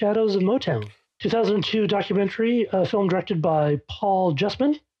Standing in the Shadows of Motown. 2002 documentary, a film directed by Paul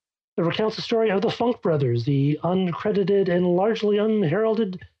Justman. It recounts the story of the Funk Brothers, the uncredited and largely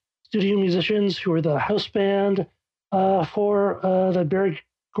unheralded studio musicians who were the house band for that Berry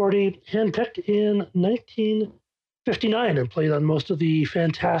Gordy handpicked in 1959 and played on most of the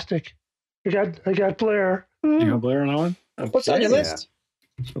fantastic. I got Blair. You got Blair on that one? What's on your list?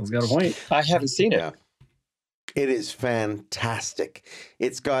 Phil's got a point. I haven't seen it. Yeah. It is fantastic.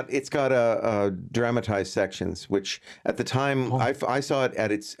 It's got a dramatized sections, which at the time I saw it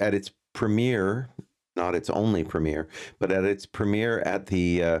at its premiere, not its only premiere, but at its premiere at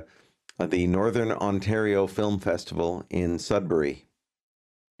the Northern Ontario Film Festival in Sudbury.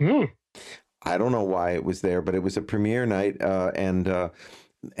 I don't know why it was there, but it was a premiere night, and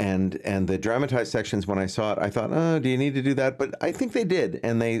the dramatized sections, when I saw it, I thought, oh, do you need to do that? But I think they did.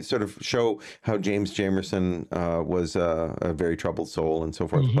 And they sort of show how James Jamerson was a very troubled soul and so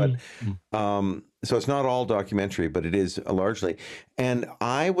forth. But so it's not all documentary, but it is largely. And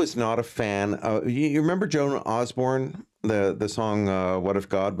I was not a fan. You remember Joan Osborne, the song What If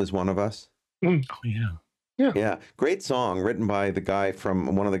God Was One of Us? Oh, yeah. Yeah. Great song written by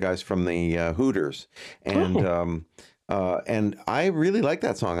one of the guys from the Hooters. And and I really liked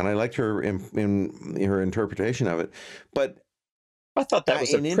that song, and I liked her in her interpretation of it. But I thought that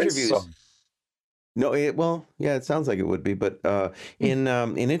was a in Prince interviews. song. No, well, yeah, it sounds like it would be, but in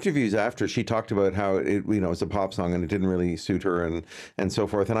interviews after, she talked about how it, it's a pop song and it didn't really suit her and so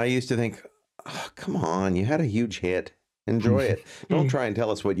forth. And I used to think, oh, come on, you had a huge hit. Enjoy it. Don't try and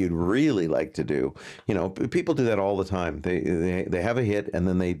tell us what you'd really like to do. People do that all the time. They have a hit and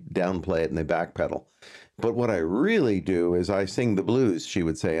then they downplay it and they backpedal. But what I really do is I sing the blues, she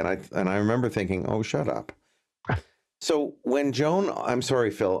would say, and I remember thinking, oh, shut up. So when Joan, I'm sorry,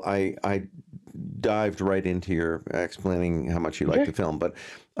 Phil, I dived right into your explaining how much you liked the film, but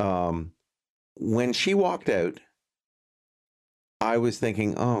when she walked out, I was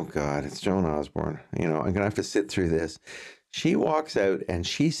thinking, oh God, it's Joan Osborne. I'm gonna have to sit through this. She walks out and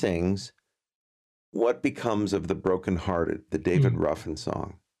she sings "What Becomes of the Broken-Hearted," the David Ruffin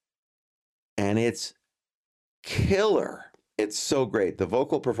song, and it's killer. It's so great. The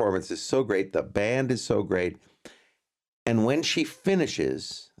vocal performance is so great. The band is so great. And when she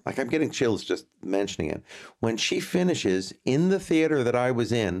finishes, like, I'm getting chills just mentioning it. When she finishes in the theater that I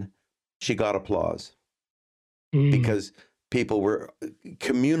was in, she got applause because people were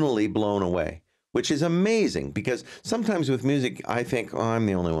communally blown away, which is amazing, because sometimes with music, I think, oh, I'm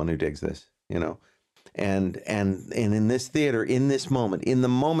the only one who digs this, and in this theater, in this moment, in the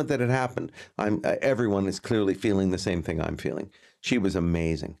moment that it happened, everyone is clearly feeling the same thing I'm feeling. She was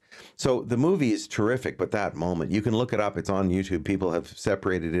amazing. So the movie is terrific, but that moment, you can look it up. It's on YouTube. People have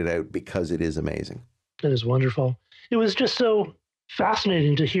separated it out because it is amazing. It is wonderful. It was just so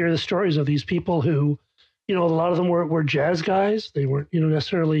fascinating to hear the stories of these people who, a lot of them were jazz guys. They weren't,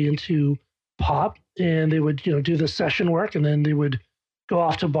 necessarily into pop, and they would, do the session work, and then they would go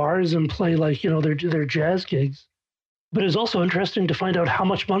off to bars and play like, their jazz gigs. But it was also interesting to find out how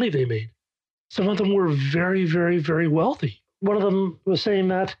much money they made. Some of them were very, very, very wealthy. One of them was saying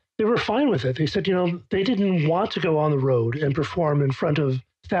that they were fine with it. They said, they didn't want to go on the road and perform in front of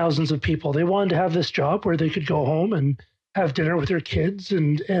thousands of people. They wanted to have this job where they could go home and have dinner with their kids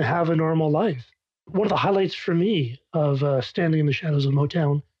and have a normal life. One of the highlights for me of Standing in the Shadows of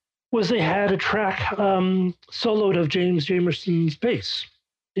Motown was they had a track soloed of James Jamerson's bass.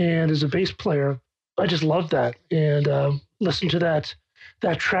 And as a bass player, I just loved that and listened to that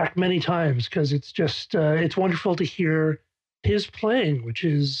track many times, because it's just, it's wonderful to hear his playing, which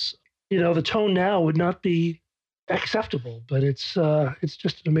is, the tone now would not be acceptable, but it's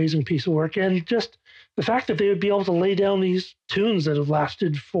just an amazing piece of work. And just the fact that they would be able to lay down these tunes that have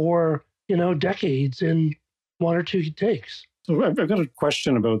lasted for, decades in one or two takes. So I've got a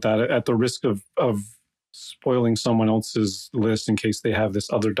question about that, at the risk of spoiling someone else's list in case they have this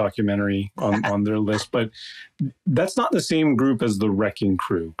other documentary on their list. But that's not the same group as the Wrecking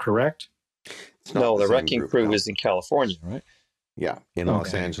Crew, correct? No, the Wrecking Crew is in California, right? Yeah, in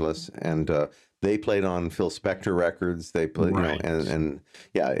Los Angeles, and they played on Phil Spector records. They played, and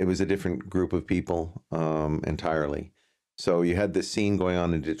yeah, it was a different group of people entirely. So you had this scene going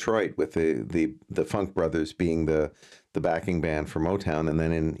on in Detroit with the Funk Brothers being the backing band for Motown, and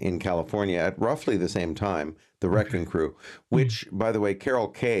then in California at roughly the same time, the Wrecking Crew, which, by the way, Carol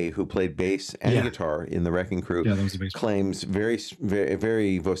Kay, who played bass and guitar in the Wrecking Crew, claims very, very,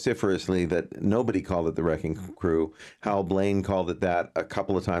 very vociferously that nobody called it the Wrecking Crew. Hal Blaine called it that a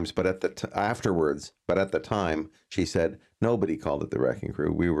couple of times, but at the time, she said, nobody called it the Wrecking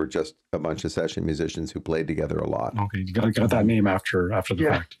Crew. We were just a bunch of session musicians who played together a lot. Okay, you got that name after the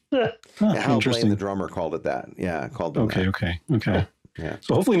fact. Hal Blaine, the drummer, called it that. Yeah, called them that. Okay. Yeah.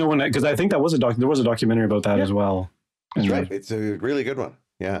 So hopefully no one, because I think that was there was a documentary about that as well. That's right. It's a really good one.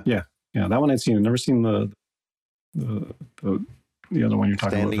 Yeah. Yeah. That one I'd seen. I've never seen the other one you're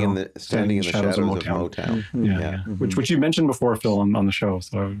talking about. Standing in the Shadows of Motown. Yeah. Which you mentioned before, Phil, on the show.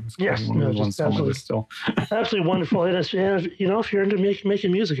 So yes, one of the ones on my list still. Absolutely wonderful. And if you're into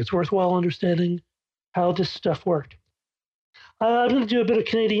making music, it's worthwhile understanding how this stuff worked. I'm going to do a bit of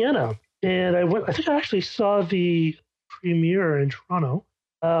Canadiana, and I think I actually saw the premiere in Toronto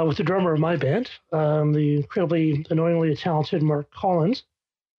with the drummer of my band, the incredibly annoyingly talented Mark Collins.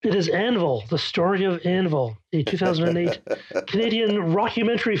 It is Anvil, the story of Anvil, a 2008 Canadian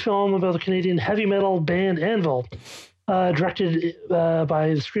rockumentary film about the Canadian heavy metal band Anvil, directed by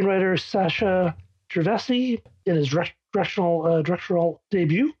the screenwriter Sacha Gervasi in his directorial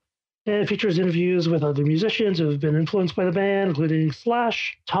debut, and features interviews with other musicians who have been influenced by the band, including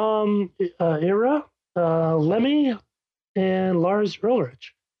Slash, Tom Era, Lemmy, and Lars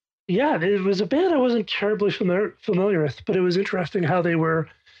Ulrich. Yeah, it was a band I wasn't terribly familiar with, but it was interesting how they were,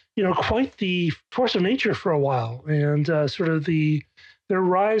 quite the force of nature for a while, and sort of their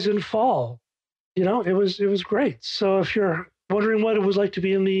rise and fall. It was great. So if you're wondering what it was like to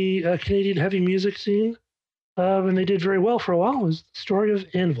be in the Canadian heavy music scene, and they did very well for a while, was the story of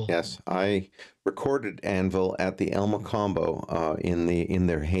Anvil. Yes, I recorded Anvil at the El Mocambo in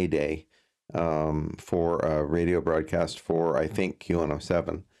their heyday for a radio broadcast for, I think,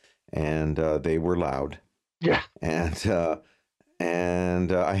 Q107, and they were loud. Yeah. And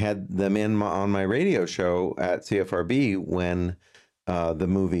I had them on my radio show at CFRB when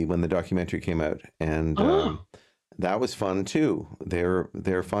the documentary came out, and that was fun too.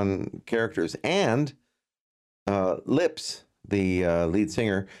 They're fun characters, and Lips, the lead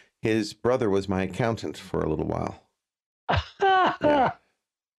singer, his brother was my accountant for a little while. Yeah.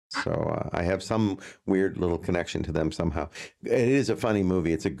 So I have some weird little connection to them somehow. It is a funny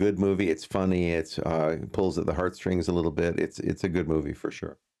movie. It's a good movie. It's funny. It pulls at the heartstrings a little bit. It's a good movie for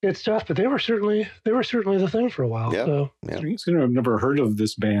sure. It's tough, but they were certainly the thing for a while. Yeah. So. Yeah. I've never heard of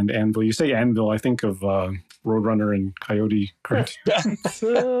this band, Anvil. You say Anvil, I think of Roadrunner and Coyote. Well, That's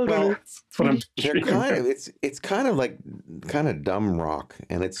what I'm picturing. it's kind of dumb rock,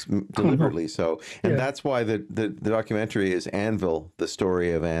 and it's deliberately so. And that's why the documentary is Anvil, the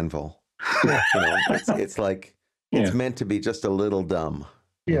story of Anvil. Yeah. It's like it's meant to be just a little dumb.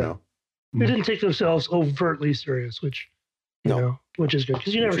 Yeah. They didn't take themselves overtly serious, which which is good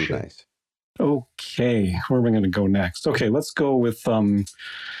because you never should. Nice. Okay, where are we going to go next? Okay, let's go with one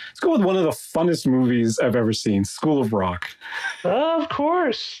of the funnest movies I've ever seen, School of Rock. Of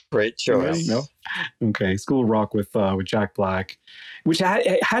course, great choice. No? Okay, School of Rock with Jack Black, which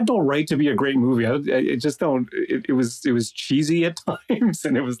had no right to be a great movie. I just don't. It was cheesy at times,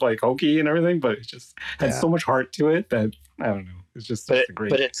 and it was like hokey and everything, but it just had so much heart to it that I don't know. It's just great.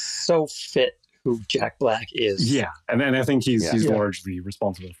 But it's so fit who Jack Black is. Yeah, and then I think he's largely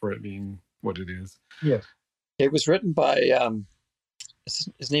responsible for it being what it is. Yeah. It was written by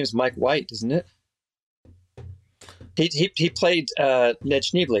his name is Mike White, isn't it? He played Ned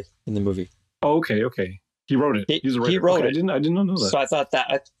Schneebly in the movie. Oh, okay. He wrote it. He wrote it. I didn't know that. So I thought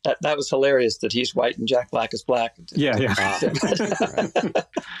that was hilarious that he's white and Jack Black is black. Yeah.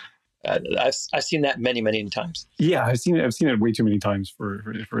 I've seen that many times. Yeah, I've seen it way too many times for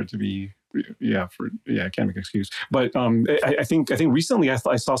it to be. I can't make an excuse. But I think recently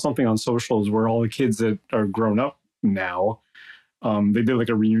I saw something on socials where all the kids that are grown up now, they did like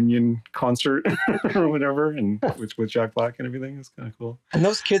a reunion concert or whatever, and with Jack Black and everything. It's kind of cool. And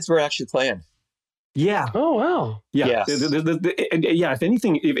those kids were actually playing. Yeah. Oh wow. Yeah. Yes. If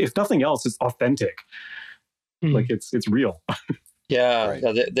anything, if nothing else, it's authentic. Like it's real. Yeah. Right.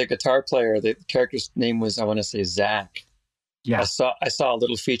 The guitar player, the character's name was, I want to say, Zach. Yeah. I saw a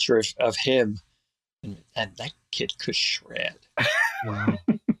little feature of him, and that kid could shred. Wow.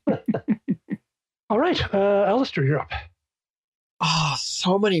 All right, Allister, you're up. Oh,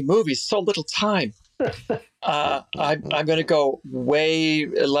 so many movies, so little time. I'm going to go way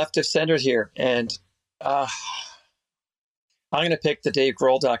left of center here, and I'm going to pick the Dave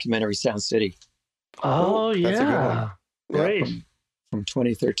Grohl documentary, Sound City. Oh yeah, that's a good one. Great. From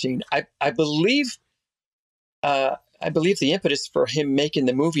 2013. I believe the impetus for him making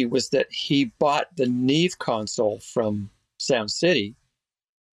the movie was that he bought the Neve console from Sound City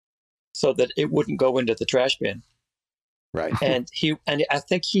so that it wouldn't go into the trash bin. Right. And I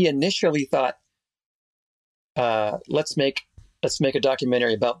think he initially thought, let's make a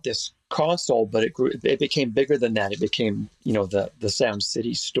documentary about this console, but it became bigger than that. It became, the Sound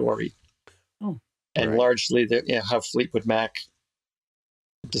City story. Oh. And largely how Fleetwood Mac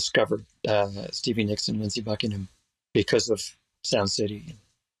discovered Stevie Nicks and Lindsey Buckingham because of Sound City.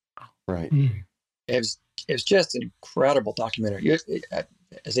 Right. It was just an incredible documentary.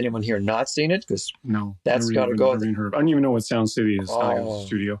 Has anyone here not seen it? Because no, that's got to go. I don't even know what Sound City is.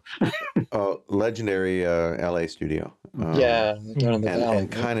 Studio. Legendary LA studio. Down in the valley.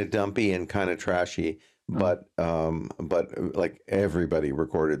 And kind of dumpy and kind of trashy, but like everybody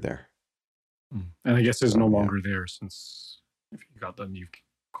recorded there. And I guess it's no longer there since if you got the new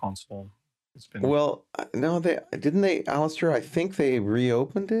console. It's been no, they Allister. I think they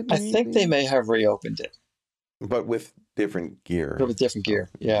reopened it. Maybe? I think they may have reopened it, but with different gear. With different gear,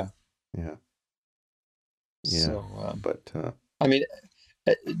 yeah. So, but I mean,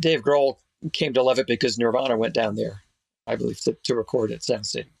 Dave Grohl came to love it because Nirvana went down there, I believe, to record at Sound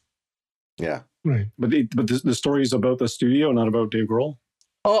City. Yeah, right. But the story is about the studio, not about Dave Grohl.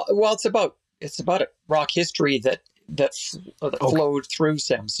 Oh well, it's about a rock history that flowed through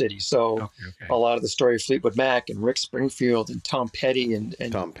Sound City. So a lot of the story of Fleetwood Mac and Rick Springfield and Tom Petty and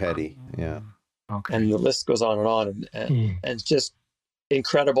Tom Petty, and the list goes on and it's just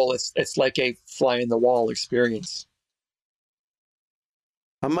incredible. It's like a fly in the wall experience.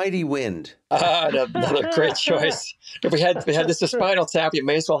 A Mighty Wind. Another great choice. If we had this a Spinal Tap, you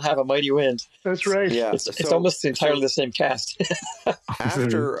may as well have A Mighty Wind. That's right. Yeah, It's almost entirely the same cast.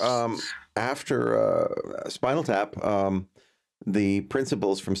 After Spinal Tap, the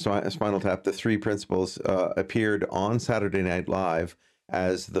principals from Spinal Tap, the three principals, appeared on Saturday Night Live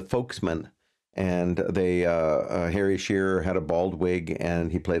as the Folksmen, and they Harry Shearer had a bald wig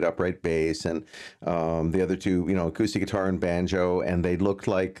and he played upright bass, and the other two, acoustic guitar and banjo, and they looked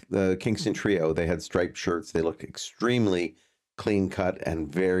like the Kingston Trio. They had striped shirts. They looked extremely clean cut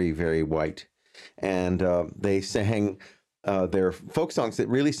and very, very white, and they sang their folk songs that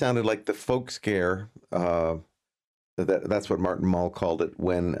really sounded like the folk scare. That's what Martin Mull called it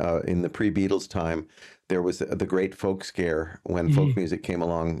when in the pre-Beatles time there was the great folk scare when folk music came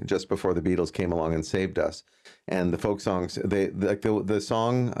along just before the Beatles came along and saved us. And the folk songs, the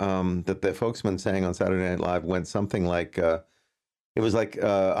song that the Folksmen sang on Saturday Night Live went something like it was like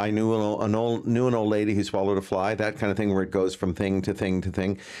I knew an old lady who swallowed a fly, that kind of thing, where it goes from thing to thing to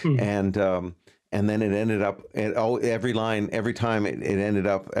thing, and then it ended up every line, every time it ended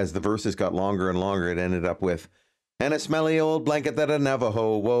up, as the verses got longer and longer, it ended up with, and a smelly old blanket that a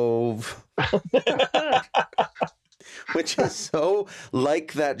Navajo wove. Which is so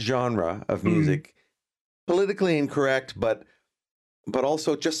like that genre of music. Politically incorrect, but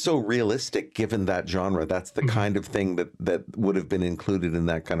also just so realistic given that genre. That's the kind of thing that would have been included in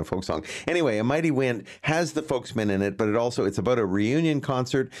that kind of folk song. Anyway, A Mighty Wind has the Folksmen in it, but it's about a reunion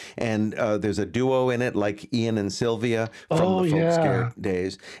concert, and there's a duo in it, like Ian and Sylvia from the folk scare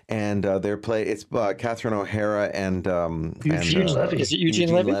days, and it's Catherine O'Hara and Eugene Levy. Is it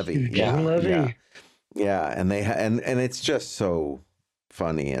Eugene Levy? Eugene Levy. Yeah, and and it's just so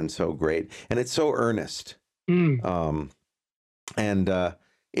funny and so great, and it's so earnest. And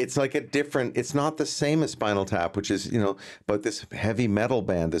it's like it's not the same as Spinal Tap, which is, about this heavy metal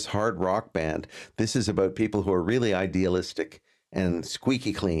band, this hard rock band. This is about people who are really idealistic and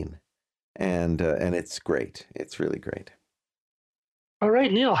squeaky clean. And it's great. It's really great. All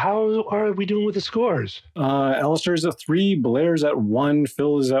right, Neil, how are we doing with the scores? Allister's at 3, Blair's at 1,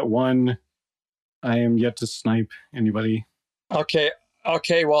 Phil is at 1. I am yet to snipe anybody. Okay.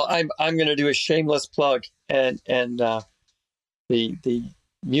 Well, I'm going to do a shameless plug, and the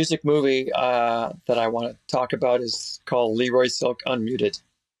music movie that I want to talk about is called Leroy Silk Unmuted,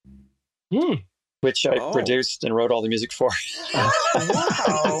 which I produced and wrote all the music for.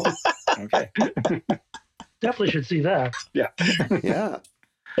 Wow. Okay. Definitely should see that. Yeah. Yeah.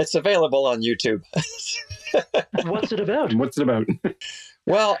 It's available on YouTube. What's it about?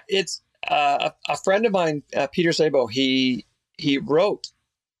 Well, it's a friend of mine, Peter Sabo. He wrote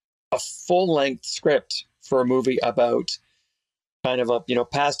a full-length script for a movie about kind of a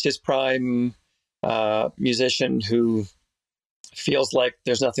past his prime musician who feels like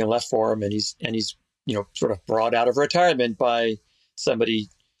there's nothing left for him, and he's sort of brought out of retirement by somebody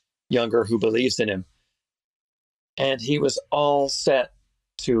younger who believes in him. And he was all set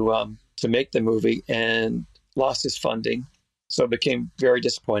to make the movie and lost his funding, so became very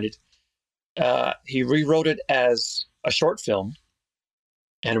disappointed. He rewrote it as a short film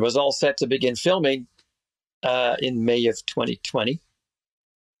and was all set to begin filming in May of 2020.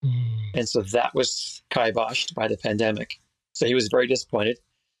 And so that was kiboshed by the pandemic. So he was very disappointed.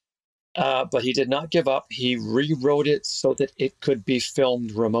 But he did not give up. He rewrote it so that it could be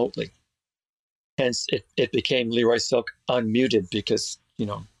filmed remotely. Hence, it became Leroy Silk Unmuted because,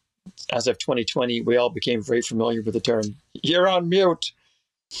 as of 2020, we all became very familiar with the term, "You're on mute."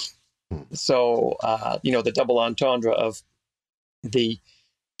 So, the double entendre of the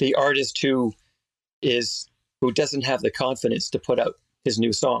artist who doesn't have the confidence to put out his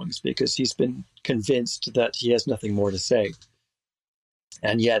new songs because he's been convinced that he has nothing more to say.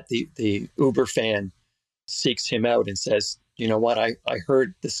 And yet the Uber fan seeks him out and says, "You know what? I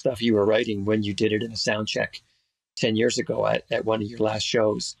heard the stuff you were writing when you did it in a sound check 10 years ago at one of your last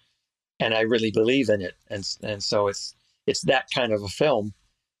shows. And I really believe in it." And so it's that kind of a film,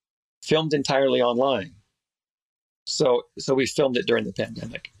 filmed entirely online. So we filmed it during the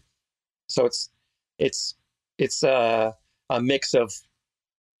pandemic. So it's a mix of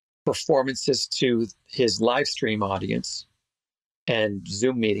performances to his live stream audience and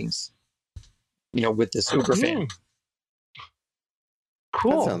Zoom meetings, with this Uber fan.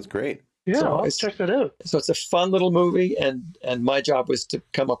 Cool. That sounds great. Yeah, So I'll check that out. So it's a fun little movie, and my job was to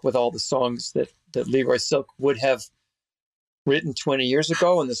come up with all the songs that Leroy Silk would have written 20 years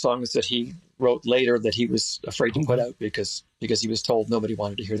ago, and the songs that he wrote later that he was afraid to put out because he was told nobody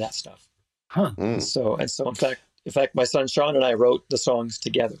wanted to hear that stuff. Huh. So in fact, my son Sean and I wrote the songs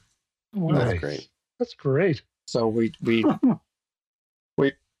together. Nice. That's great. That's great. So we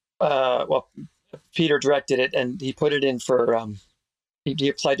We, well, Peter directed it, and he put it in for. He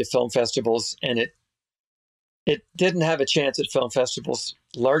applied to film festivals, and it didn't have a chance at film festivals,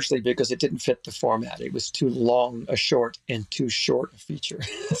 largely because it didn't fit the format. It was too long a short and too short a feature.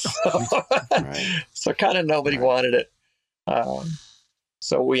 So kind of nobody wanted it.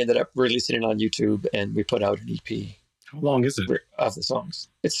 So we ended up releasing it on YouTube, and we put out an EP. How long is it? Of the songs.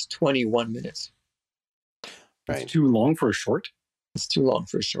 It's 21 minutes. Right. It's too long for a short? It's too long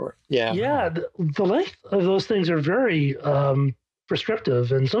for a short. Yeah. Yeah. The length of those things are very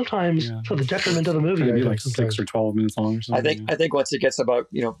prescriptive, and sometimes to the detriment of the movie. Maybe like 6 or 12 minutes long or something. I think once it gets about,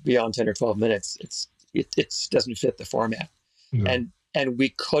 beyond 10 or 12 minutes, it doesn't fit the format. Yeah. And we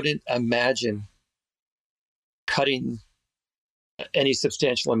couldn't imagine cutting any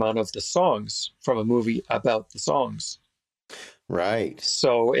substantial amount of the songs from a movie about the songs. Right.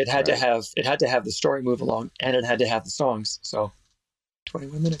 So it had to have the story move along, and it had to have the songs. So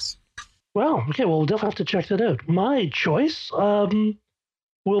 21 minutes. Wow. Okay. Well, we'll definitely have to check that out. My choice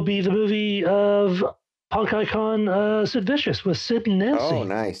will be the movie of punk icon Sid Vicious with Sid and Nancy. Oh,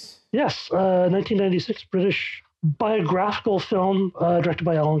 nice. Yes. 1996 British biographical film directed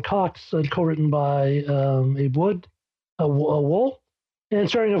by Alan Cox and co-written by Abe Wood. Wool, and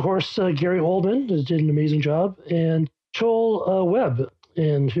starring, of course, Gary Oldman, who did an amazing job, and Joel Webb,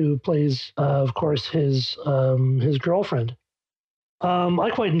 and who plays, of course, his girlfriend.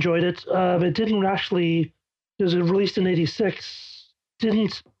 I quite enjoyed it. It didn't actually, it was released in '86,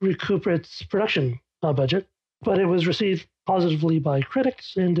 didn't recoup its production budget, but it was received positively by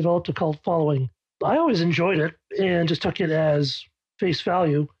critics and developed a cult following. I always enjoyed it and just took it as face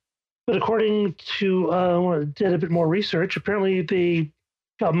value. But according to, did a bit more research, apparently they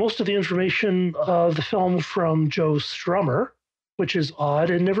got most of the information of the film from Joe Strummer, which is odd,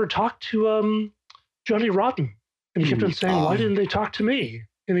 and never talked to Johnny Rotten. And he kept on saying, why didn't they talk to me?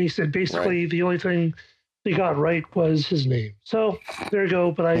 And he said, basically, the only thing they got right was his name. So there you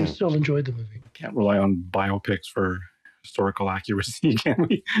go, but I still enjoyed the movie. Can't rely on biopics for historical accuracy, can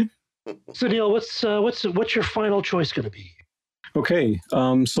we? So Neil, what's your final choice going to be? Okay,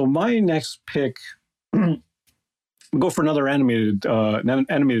 so my next pick, we'll go for another animated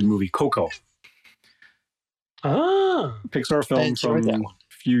movie, Coco. Pixar film from a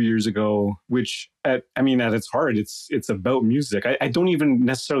few years ago, which at its heart, it's about music. I don't even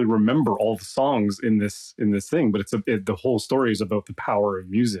necessarily remember all the songs in this thing, but the whole story is about the power of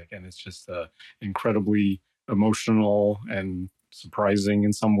music, and it's just incredibly emotional and surprising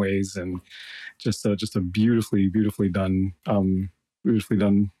in some ways, and just a beautifully done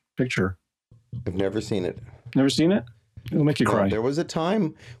picture. I've never seen it. Never seen it? It'll make you cry. There was a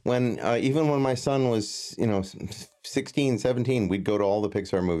time when even when my son was 16, 17, we'd go to all the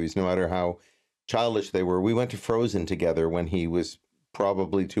Pixar movies, no matter how childish they were. We went to Frozen together when he was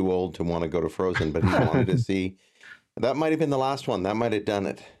probably too old to want to go to Frozen, but he wanted to see. That might have been the last one. That might have done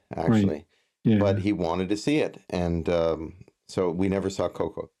it, actually. Right. Yeah. But he wanted to see it, and so we never saw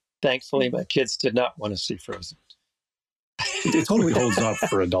Coco. Thankfully, my kids did not want to see Frozen. It totally holds up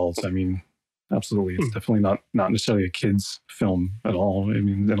for adults. Absolutely. It's definitely not necessarily a kid's film at all.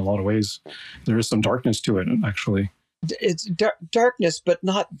 In a lot of ways, there is some darkness to it, actually. It's darkness, but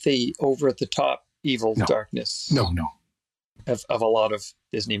not the over-the-top evil darkness. No. Of a lot of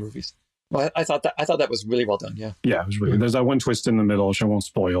Disney movies. Well, I thought that was really well done. Yeah. Yeah, it was really. There's that one twist in the middle, which I won't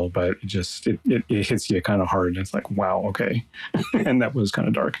spoil, but it hits you kind of hard. It's like, wow, okay, and that was kind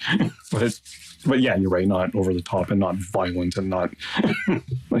of dark. But yeah, you're right. Not over the top and not violent and not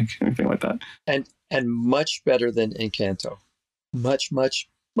like anything like that. And much better than Encanto. Much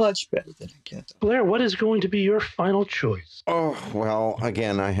better than Encanto. Blair, what is going to be your final choice? Oh, well,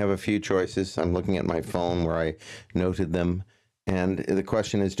 again, I have a few choices. I'm looking at my phone where I noted them. And the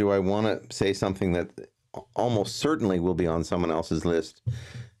question is, do I want to say something that almost certainly will be on someone else's list,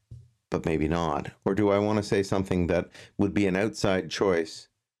 but maybe not? Or do I want to say something that would be an outside choice,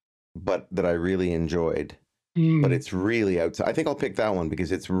 but that I really enjoyed? But it's really outside. I think I'll pick that one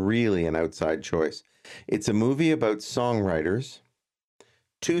because it's really an outside choice. It's a movie about songwriters,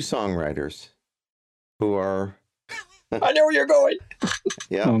 two songwriters who are... I know where you're going.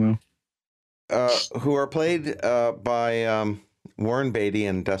 Yeah. Oh, no. Who are played by Warren Beatty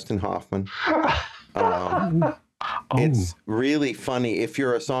and Dustin Hoffman. It's really funny. If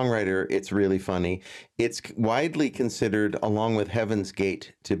you're a songwriter, it's really funny. It's widely considered, along with Heaven's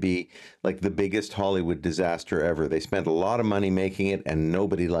Gate, to be like the biggest Hollywood disaster ever. They spent a lot of money making it, and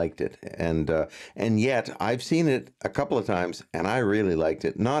nobody liked it. And yet, I've seen it a couple of times, and I really liked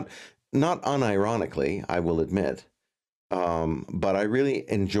it. Not unironically, I will admit. But I really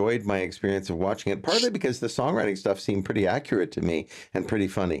enjoyed my experience of watching it, partly because the songwriting stuff seemed pretty accurate to me and pretty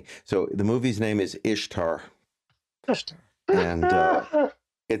funny. So the movie's name is Ishtar. And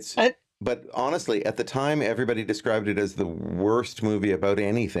it's, I- but honestly, at the time, everybody described it as the worst movie about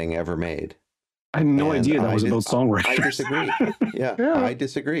anything ever made. I had no And idea that was about songwriters. I disagree. Yeah, Yeah. I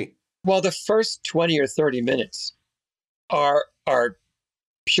disagree. Well, the first 20 or 30 minutes are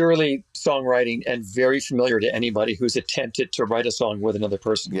purely songwriting and very familiar to anybody who's attempted to write a song with another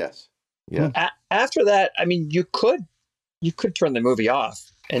person. Yes. Yeah. After that, I mean, you could turn the movie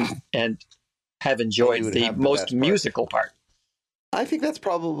off and have enjoyed would the have the most best part. musical part. I think that's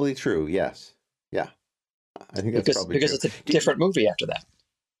probably true. Yes. Yeah. I think that's probably Because true. it's a different movie after that.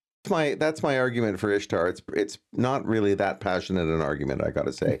 That's my argument for Ishtar. It's not really that passionate an argument, I got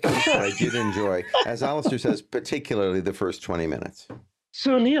to say. But I did enjoy, as Allister says, particularly the first 20 minutes.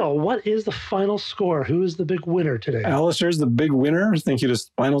 So, Neil, what is the final score? Who is the big winner today? Allister's the big winner. Thank you to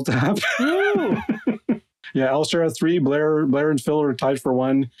Spinal Tap. Yeah, Allister has 3. Blair and Phil are tied for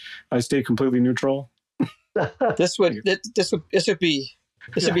 1. I stay completely neutral. This would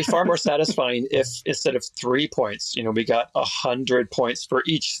be far more satisfying if instead of 3 points, we got 100 points for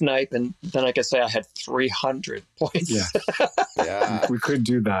each snipe, and then I could say I had 300 points. Yeah. Yeah. We could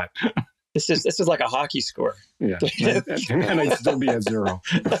do that. This is like a hockey score. Yeah, and I'd still be at 0.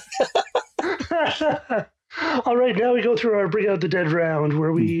 All right, now we go through our Bring Out the Dead round,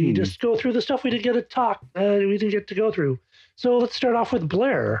 where we just go through the stuff we didn't get to go through. So let's start off with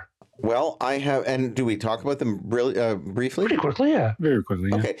Blair. Well, I have, and do we talk about them really briefly? Pretty quickly, yeah. Very quickly.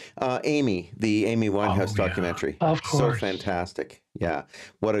 Yeah. Okay, Amy, the Amy Winehouse documentary. Of So course. fantastic. Yeah,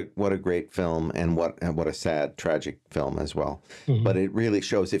 what a great film, and what a sad, tragic film as well. Mhm. But it really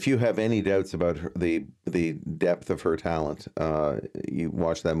shows. If you have any doubts about the depth of her talent, you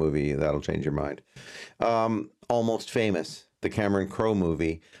watch that movie. That'll change your mind. Almost Famous, the Cameron Crowe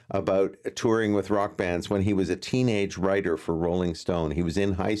movie about touring with rock bands when he was a teenage writer for Rolling Stone. He was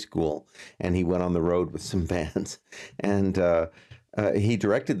in high school and he went on the road with some bands, and he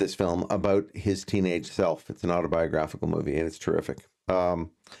directed this film about his teenage self. It's an autobiographical movie and it's terrific.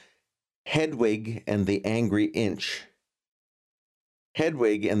 Hedwig and the Angry Inch.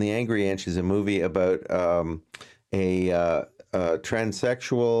 Hedwig and the Angry Inch is a movie about a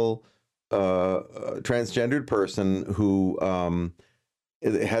transsexual, transgendered person who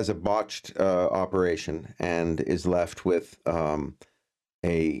has a botched operation and is left with an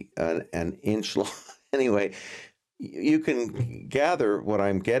inch long. Anyway, you can gather what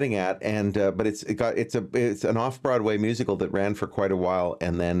I'm getting at, and but it's an off-Broadway musical that ran for quite a while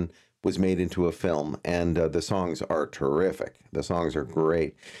and then was made into a film, and the songs are terrific. The songs are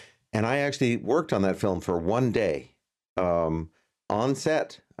great, and I actually worked on that film for one day on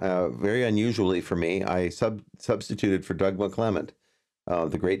set. Very unusually for me, I substituted for Doug McClement,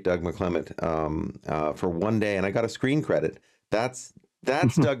 the great Doug McClement, for one day, and I got a screen credit. That's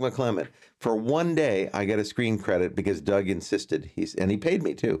Doug McClement. For one day, I get a screen credit because Doug insisted. And he paid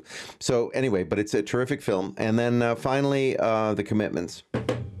me too. So anyway, but it's a terrific film. And then finally, The Commitments.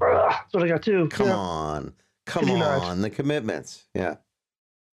 That's what I got too. Come Yeah. on, Not. The Commitments. Yeah.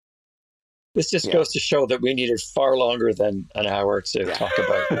 This just goes to show that we needed far longer than an hour to talk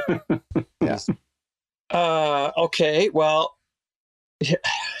about. Yeah. Okay, well,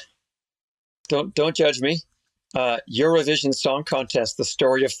 don't judge me. Eurovision Song Contest: The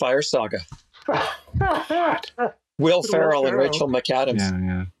Story of Fire Saga. Will Ferrell and Rachel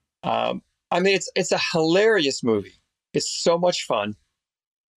McAdams. Yeah. I mean, it's a hilarious movie. It's so much fun.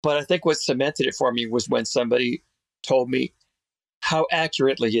 But I think what cemented it for me was when somebody told me how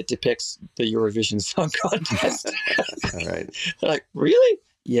accurately it depicts the Eurovision Song Contest. All right. Like, really?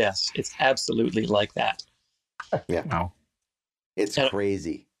 Yes, it's absolutely like that. Yeah. Wow. It's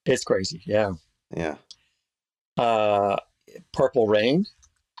crazy. It's crazy. Yeah. Yeah. Purple Rain.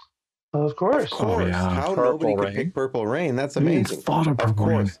 Of course. Oh, yeah. How Purple nobody could Rain. pick Purple Rain. That's I mean, amazing. thought of Purple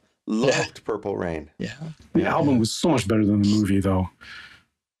Rain. course. Loved Purple Rain. Yeah. The album was so much better than the movie, though.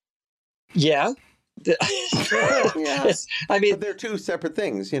 Yeah. Yeah. I mean, But they're two separate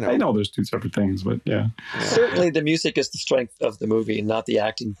things, I know there's two separate things, but yeah. certainly the music is the strength of the movie, not the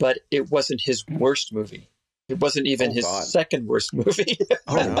acting, but it wasn't his worst movie. It wasn't even his second worst movie.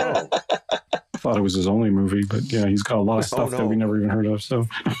 Oh, no. I thought it was his only movie, but yeah, he's got a lot of stuff that we never even heard of. So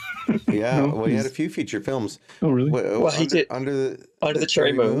Yeah. No, Well, he had a few feature films. oh, really? Well, he did Under the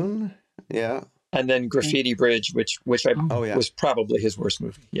Cherry Moon. Yeah. And then Graffiti Bridge, which yeah. was probably his worst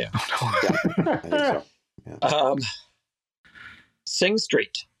movie. Yeah. Yeah. I think so. Yeah. Sing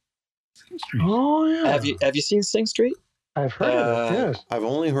Street. Oh yeah. Have you seen Sing Street? I've heard of it. Yes. I've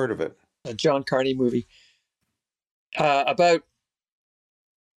only heard of it. A John Carney movie. about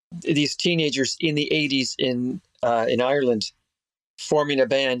these teenagers in the 80s in Ireland forming a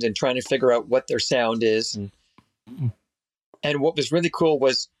band and trying to figure out what their sound is. And what was really cool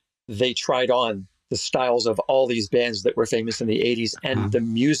was they tried on the styles of all these bands that were famous in the 80s, and the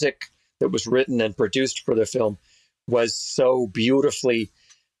music that was written and produced for the film was so beautifully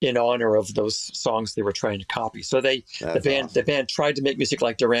in honor of those songs they were trying to copy. So the band tried to make music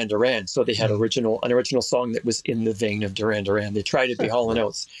like Duran Duran. So they had an original song that was in the vein of Duran Duran. They tried to be Hall &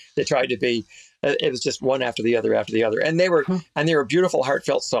 Oates. They tried to be, it was just one after the other. And they were beautiful,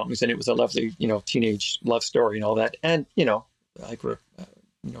 heartfelt songs. And it was a lovely, teenage love story and all that. And,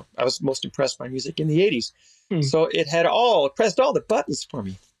 I was most impressed by music in the 80s. So it pressed all the buttons for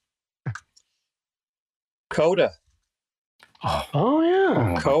me. Coda. Oh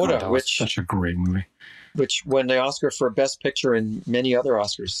yeah, Coda, God, which such a great movie. Which won the Oscar for Best Picture and many other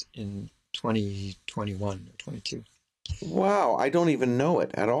Oscars in 2021 or 22. Wow, I don't even know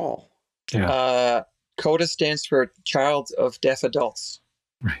it at all. Yeah. CODA stands for Child of Deaf Adults.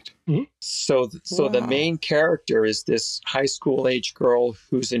 Right. So the main character is this high school age girl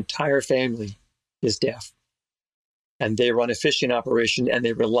whose entire family is deaf, and they run a fishing operation, and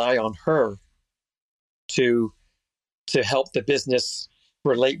they rely on her to help the business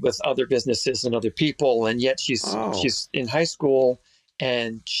relate with other businesses and other people. And yet she's in high school,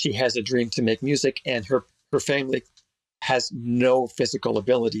 and she has a dream to make music, and her family has no physical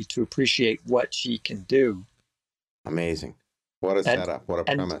ability to appreciate what she can do. Amazing. What a setup. What a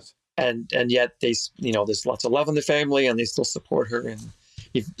premise. And yet there's lots of love in the family, and they still support her. And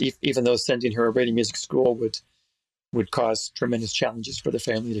even though sending her away to music school would cause tremendous challenges for the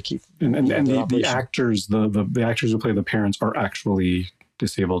family to keep. And the actors, the actors who play the parents are actually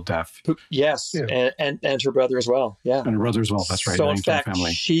disabled deaf. Yes, yeah. and her brother as well. Yeah, and her brother as well. That's right. So in fact,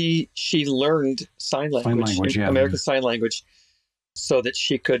 she learned sign language, American Sign Language, so that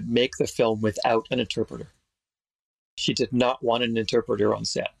she could make the film without an interpreter. She did not want an interpreter on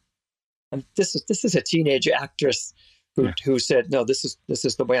set. And this is a teenage actress who said, no, this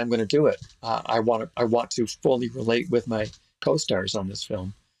is the way I'm going to do it. I want to fully relate with my co-stars on this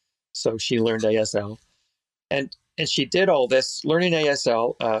film. So she learned ASL, and she did all this learning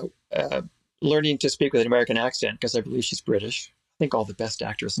ASL, learning to speak with an American accent, because I believe she's British. I think all the best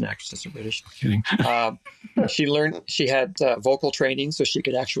actors and actresses are British. Kidding. She had vocal training so she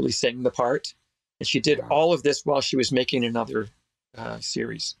could actually sing the part, and she did all of this while she was making another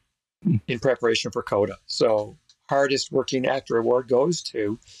series in preparation for CODA. So hardest working actor award goes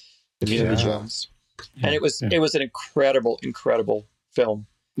to Amelia Jones. Yeah. And it was an incredible film.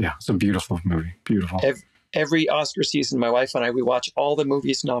 Yeah, it's a beautiful movie. Beautiful. Every Oscar season, my wife and I, we watch all the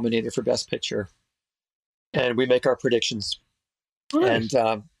movies nominated for Best Picture, and we make our predictions. Nice.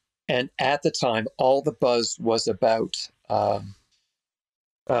 And at the time, all the buzz was about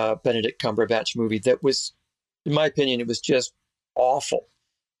Benedict Cumberbatch movie that was, in my opinion, it was just awful.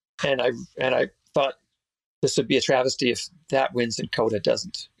 And I thought this would be a travesty if that wins and CODA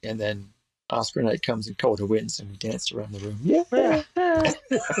doesn't. And then Oscar night comes and CODA wins, and we danced around the room. Yeah.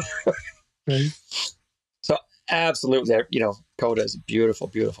 So absolutely, CODA is a beautiful,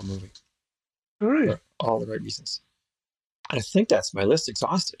 beautiful movie. All right. For all the right reasons. I think that's my list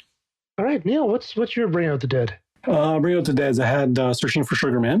exhausted. All right, Neil, what's your Bring Out the Dead? Bring Out the Dead. I had Searching for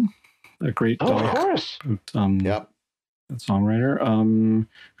Sugar Man, a great of course. That songwriter.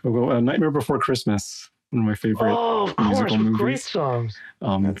 Nightmare Before Christmas, one of my favorite musical movies. Great songs.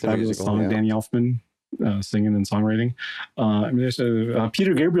 Fabulous song, Danny Elfman singing and songwriting. There's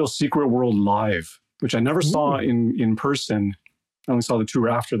Peter Gabriel's Secret World Live, which I never saw in person. I only saw the tour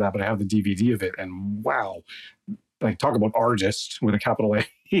after that, but I have the DVD of it, and wow, like talk about artist with a capital A.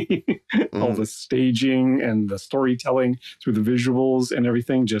 All the staging and the storytelling through the visuals and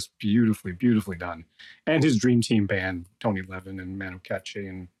everything, just beautifully, beautifully done. And his dream team band, Tony Levin and Manu Katché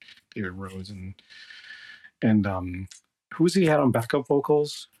and David Rhodes and who's he had on backup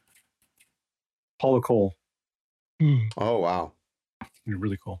vocals? Paula Cole. Oh wow,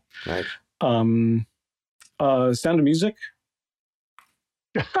 really cool. Right. Sound of Music.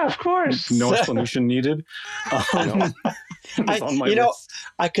 Of course. No explanation needed. I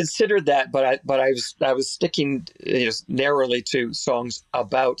considered that, but I was sticking narrowly to songs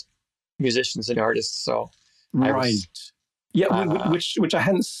about musicians and artists. So which I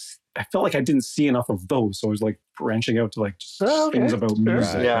felt like I didn't see enough of those. So I was like branching out to things about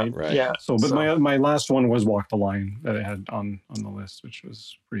music. Yeah. So my last one was Walk the Line that I had on the list, which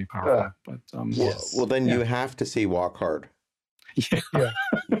was pretty powerful. But well, then you have to see Walk Hard. Yeah.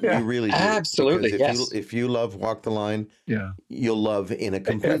 You really do. Absolutely, Because yes. if you love Walk the Line, Yeah. you'll love in a I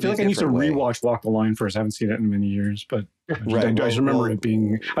completely feel like I need to different way. rewatch Walk the Line first. I haven't seen it in many years, but Right. I just remember Well, it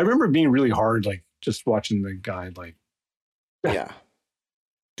being. I remember it being really hard, like just watching the guy like yeah.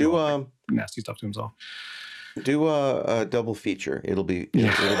 Do nasty stuff to himself. do a double feature. It'll be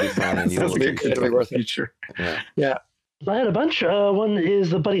Yeah. it'll be fun, and you'll Sounds like a appreciate It'll be it. worth it. feature. Yeah. Yeah. I had a bunch. One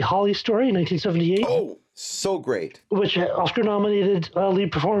is the Buddy Holly story, 1978, Oh, so great. which Oscar-nominated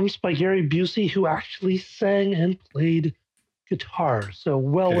lead performance by Gary Busey, who actually sang and played guitar. So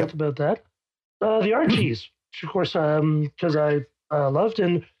well Okay. worth about that. The Archies, which of course, because I loved,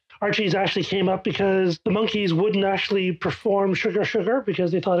 and Archies actually came up because the Monkees wouldn't actually perform Sugar Sugar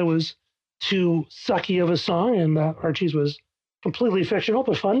because they thought it was too sucky of a song, and Archies was completely fictional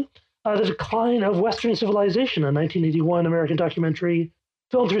but fun. The Decline of Western Civilization, a 1981 American documentary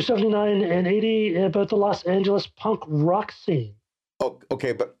filmed through 79 and 80 about the Los Angeles punk rock scene. Oh,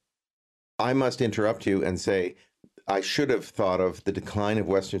 okay, but I must interrupt you and say I should have thought of The Decline of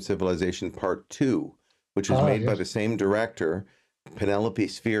Western Civilization Part 2, which was made by Yes. the same director, Penelope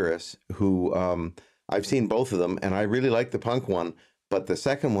Spheris, who I've seen both of them, and I really like the punk one, but the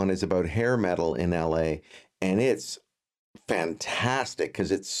second one is about hair metal in LA, and it's fantastic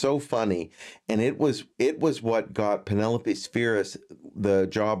because it's so funny, and it was what got Penelope Spheris the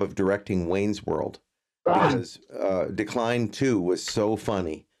job of directing Wayne's World, because Decline 2 was so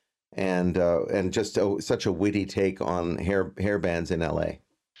funny and just such a witty take on hair bands in LA.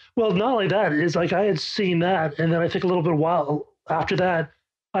 Well, not only that, is like I had seen that, and then I think a little bit while after that,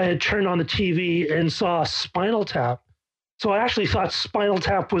 I had turned on the TV and saw Spinal Tap. So I actually thought Spinal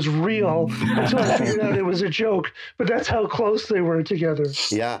Tap was real until I figured out it was a joke. But that's how close they were together.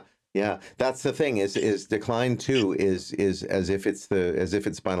 Yeah, that's the thing. Is Decline 2 is as if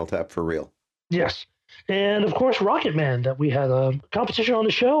it's Spinal Tap for real. Yes. And of course, Rocket Man, that we had a competition on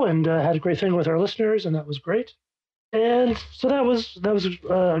the show and had a great thing with our listeners, and that was great. And so that was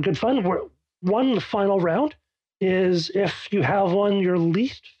good fun. One final round is if you have one, your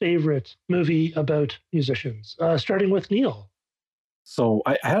least favorite movie about musicians, starting with Neil. So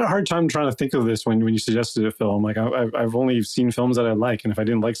I had a hard time trying to think of this when you suggested a film. Like I've only seen films that I like, and if I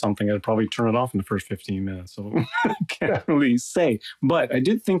didn't like something, I'd probably turn it off in the first 15 minutes. So I can't really say. But I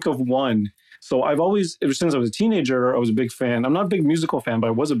did think of one. So I've always, ever since I was a teenager, I was a big fan. I'm not a big musical fan, but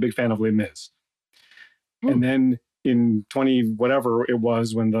I was a big fan of Les Mis. And then in 20 whatever it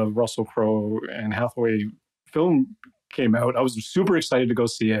was, when the Russell Crowe and Hathaway film came out, I was super excited to go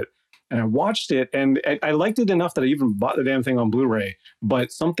see it. And I watched it, and I liked it enough that I even bought the damn thing on Blu-ray.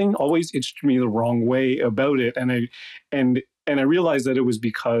 But something always itched me the wrong way about it, and I realized that it was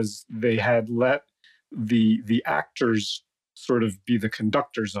because they had let the actors sort of be the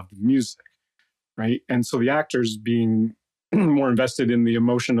conductors of the music, right? And so the actors, being more invested in the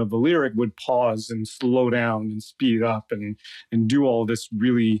emotion of the lyric, would pause and slow down and speed up and do all this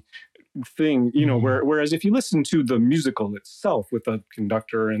really thing, whereas if you listen to the musical itself with the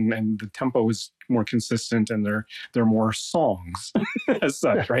conductor and the tempo is more consistent, and they're more songs as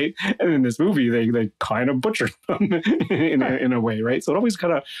such, right? And in this movie, they kind of butchered them in a way, right? So it always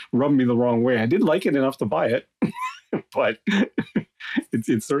kind of rubbed me the wrong way. I did like it enough to buy it, but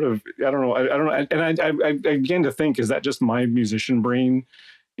it's sort of, I don't know. And I began to think, is that just my musician brain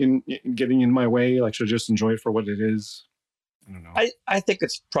in getting in my way? Like, should I just enjoy it for what it is? I don't know. I think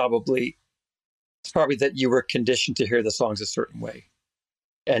it's probably that you were conditioned to hear the songs a certain way,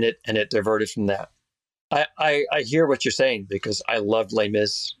 and it diverted from that. I hear what you're saying, because I loved Les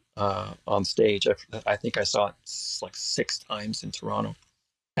Mis on stage. I think I saw it like 6 times in Toronto,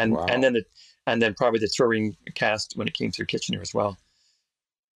 and Wow. and then probably the touring cast when it came through Kitchener as well.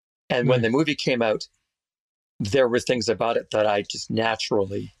 And when the movie came out, there were things about it that I just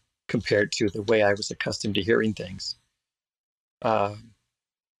naturally compared to the way I was accustomed to hearing things.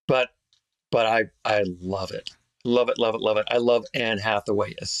 But I love it. Love it. I love Anne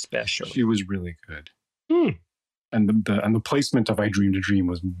Hathaway especially. She was really good. And the placement of "I Dreamed a Dream"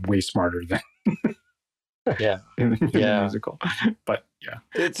 was way smarter than in the musical. But yeah,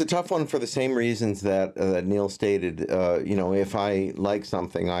 it's a tough one for the same reasons that Neil stated. If I like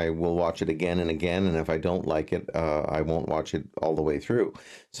something, I will watch it again and again, and if I don't like it, I won't watch it all the way through.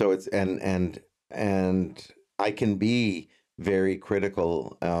 So it's and I can be very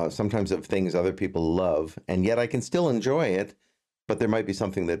critical sometimes of things other people love, and yet I can still enjoy it. But there might be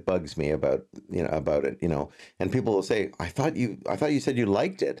something that bugs me about it, and people will say, I thought you said you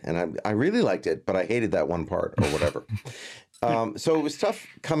liked it, and I really liked it, but I hated that one part or whatever. So it was tough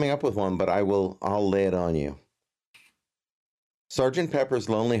coming up with one, but I'll lay it on you. Sgt. Pepper's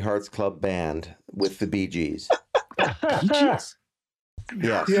Lonely Hearts Club Band with the Bee Gees. Bee Gees?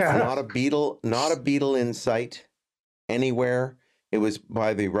 Yes, Yeah. not a Beatle in sight anywhere. It was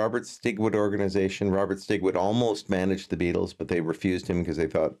by the Robert Stigwood organization. Robert Stigwood almost managed the Beatles, but they refused him because they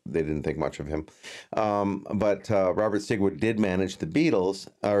didn't think much of him. But Robert Stigwood did manage the Beatles,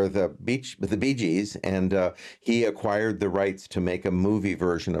 or the Bee Gees, and he acquired the rights to make a movie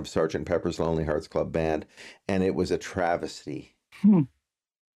version of Sgt. Pepper's Lonely Hearts Club Band, and it was a travesty.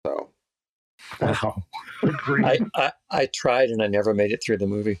 So, Wow. Agreed. I tried and I never made it through the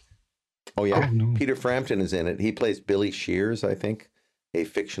movie. oh yeah, Oh, no. Peter Frampton is in it. He plays Billy Shears, I think, a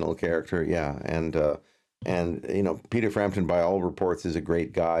fictional character. Yeah, and you know, Peter Frampton, by all reports, is a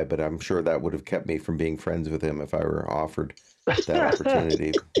great guy, but I'm sure that would have kept me from being friends with him if I were offered that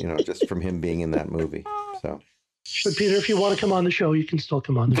opportunity. You know, just from him being in that movie. So, But Peter, if you want to come on the show, you can still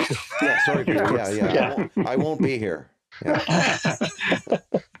come on the show. yeah, sorry, Peter. Yeah. I won't be here. Yeah.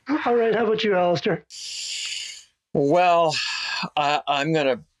 All right. How about you, Allister? Well, I'm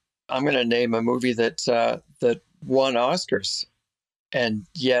gonna name a movie that won Oscars, and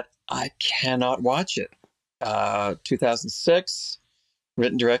yet I cannot watch it. 2006,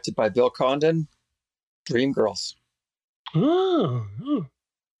 written directed by Bill Condon, Dreamgirls. Oh,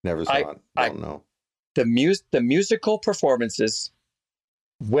 Never saw it. Don't know. The musical performances,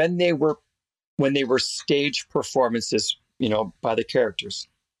 when they were stage performances, you know, by the characters,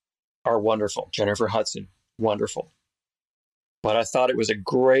 are wonderful. Jennifer Hudson, wonderful. But I thought it was a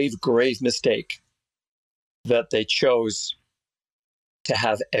grave mistake that they chose to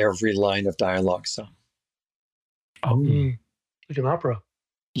have every line of dialogue sung. Oh, like an opera.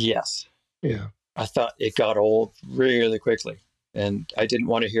 Yes. Yeah. I thought it got old really quickly, and I didn't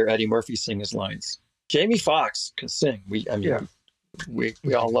want to hear Eddie Murphy sing his lines. Jamie Foxx can sing. We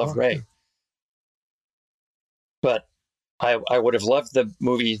all love Ray. But I would have loved the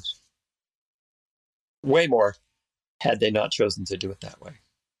movie way more had they not chosen to do it that way.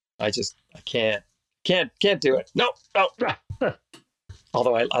 I can't do it. No.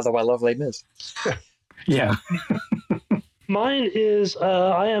 Although I love Les Mis. yeah. Mine is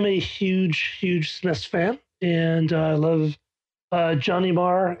I am a huge Smiths fan, and I love Johnny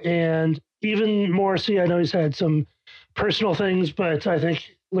Marr, and even Morrissey. I know he's had some personal things, but I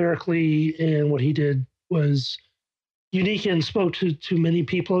think lyrically and what he did was unique and spoke to many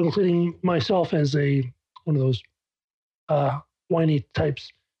people, including myself as one of those whiny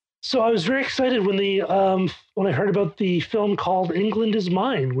types. So I was very excited when I heard about the film called England Is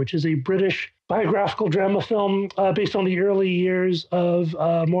Mine, which is a British biographical drama film based on the early years of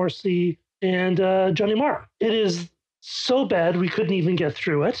Morrissey and Johnny Marr. It is so bad we couldn't even get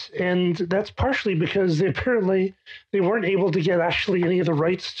through it, and that's partially because they weren't able to get actually any of the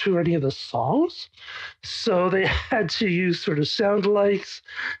rights to any of the songs, so they had to use sort of sound likes,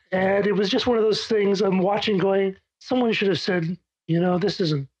 and it was just one of those things I'm watching going, someone should have said, this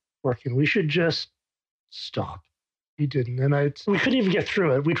isn't working. We should just stop. He didn't, and we couldn't even get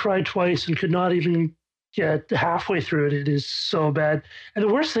through it. We tried twice and could not even get halfway through it. It is so bad, and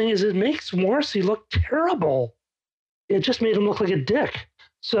the worst thing is it makes Morrissey look terrible. It just made him look like a dick.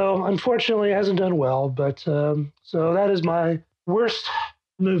 So unfortunately, it hasn't done well. But so that is my worst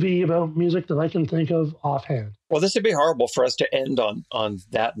movie about music that I can think of offhand. Well, this would be horrible for us to end on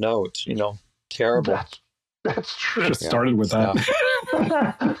that note. Terrible. That's true. Just started with that.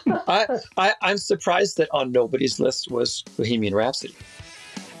 I'm surprised that on nobody's list was Bohemian Rhapsody.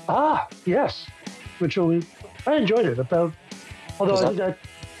 Yes, which I enjoyed it. Although I think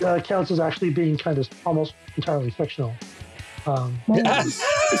that counts as actually being kind of almost entirely fictional.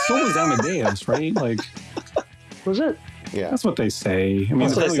 It's always Amadeus, right? Like, was it? Yeah, that's what they say. I mean,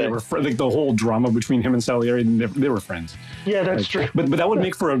 they were like the whole drama between him and Salieri. They were friends. Yeah, that's true. But that would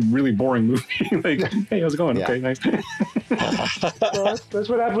make for a really boring movie. Like, hey, how's it going? Yeah. Okay, nice. Well, that's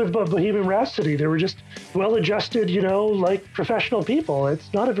what happened with Bohemian Rhapsody. They were just well-adjusted, like professional people.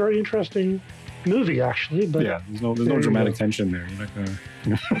 It's not a very interesting movie, actually. But yeah, there's no dramatic tension there. You're not gonna.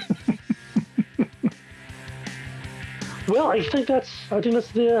 Well, I think that's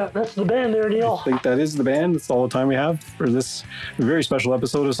the band there, Neil. I think that is the band. That's all the time we have for this very special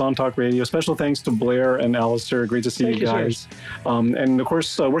episode of Song Talk Radio. Special thanks to Blair and Allister. Great to see you guys. And of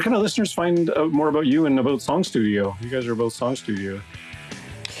course, where can our listeners find out more about you and about Song Studio? You guys are both Song Studio.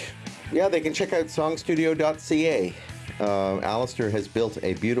 Yeah, they can check out songstudio.ca. Allister has built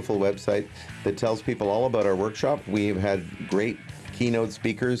a beautiful website that tells people all about our workshop. We've had great keynote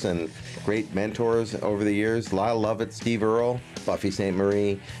speakers and great mentors over the years. Lyle Lovett, Steve Earle, Buffy St.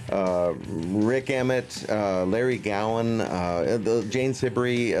 Marie, Rick Emmett, Larry Gowan, Jane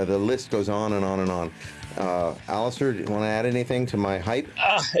Sibrey, the list goes on and on and on. Allister, do you want to add anything to my hype?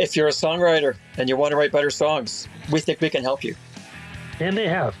 If you're a songwriter and you want to write better songs, we think we can help you. And they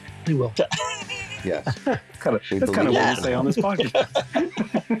have. They will. Yes. That's kind of what we say on this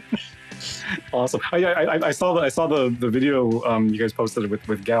podcast. Awesome. I saw the video you guys posted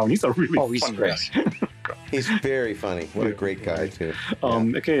with Gal, and he's a really he's fun great. guy. He's very funny. What a great guy, too.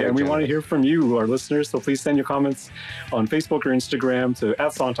 Okay, and we want to hear from you, our listeners, so please send your comments on Facebook or Instagram to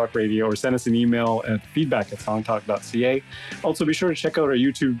 @SongTalkRadio, or send us an email at feedback@songtalk.ca. Also, be sure to check out our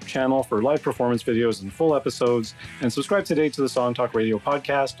YouTube channel for live performance videos and full episodes, and subscribe today to the Song Talk Radio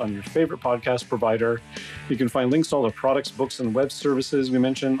podcast on your favorite podcast provider. You can find links to all the products, books, and web services we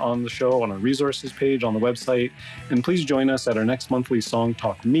mentioned on the show on our resources page on the website. And please join us at our next monthly Song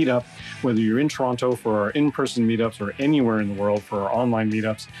Talk meetup, whether you're in Toronto for our in-person meetups or anywhere in the world for our online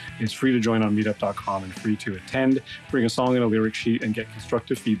meetups. It's free to join on meetup.com and free to attend. Bring a song and a lyric sheet and get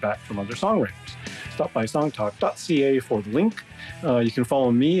constructive feedback from other songwriters. Stop by songtalk.ca for the link. You can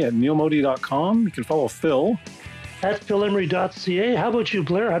follow me at neilmodi.com. You can follow Phil At philemery.ca. How about you,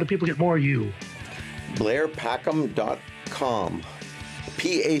 Blair? How do people get more of you? BlairPackham.com.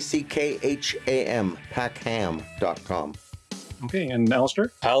 Packham. Packham.com. Okay, and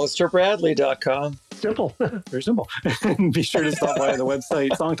Allister? AllisterBradley.com. Simple. Very simple. Be sure to stop by the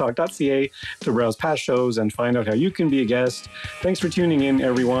website, songtalk.ca, to browse past shows and find out how you can be a guest. Thanks for tuning in,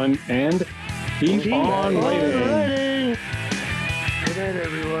 everyone, and keep on writing. Good night,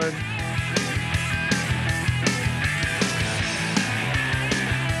 everyone.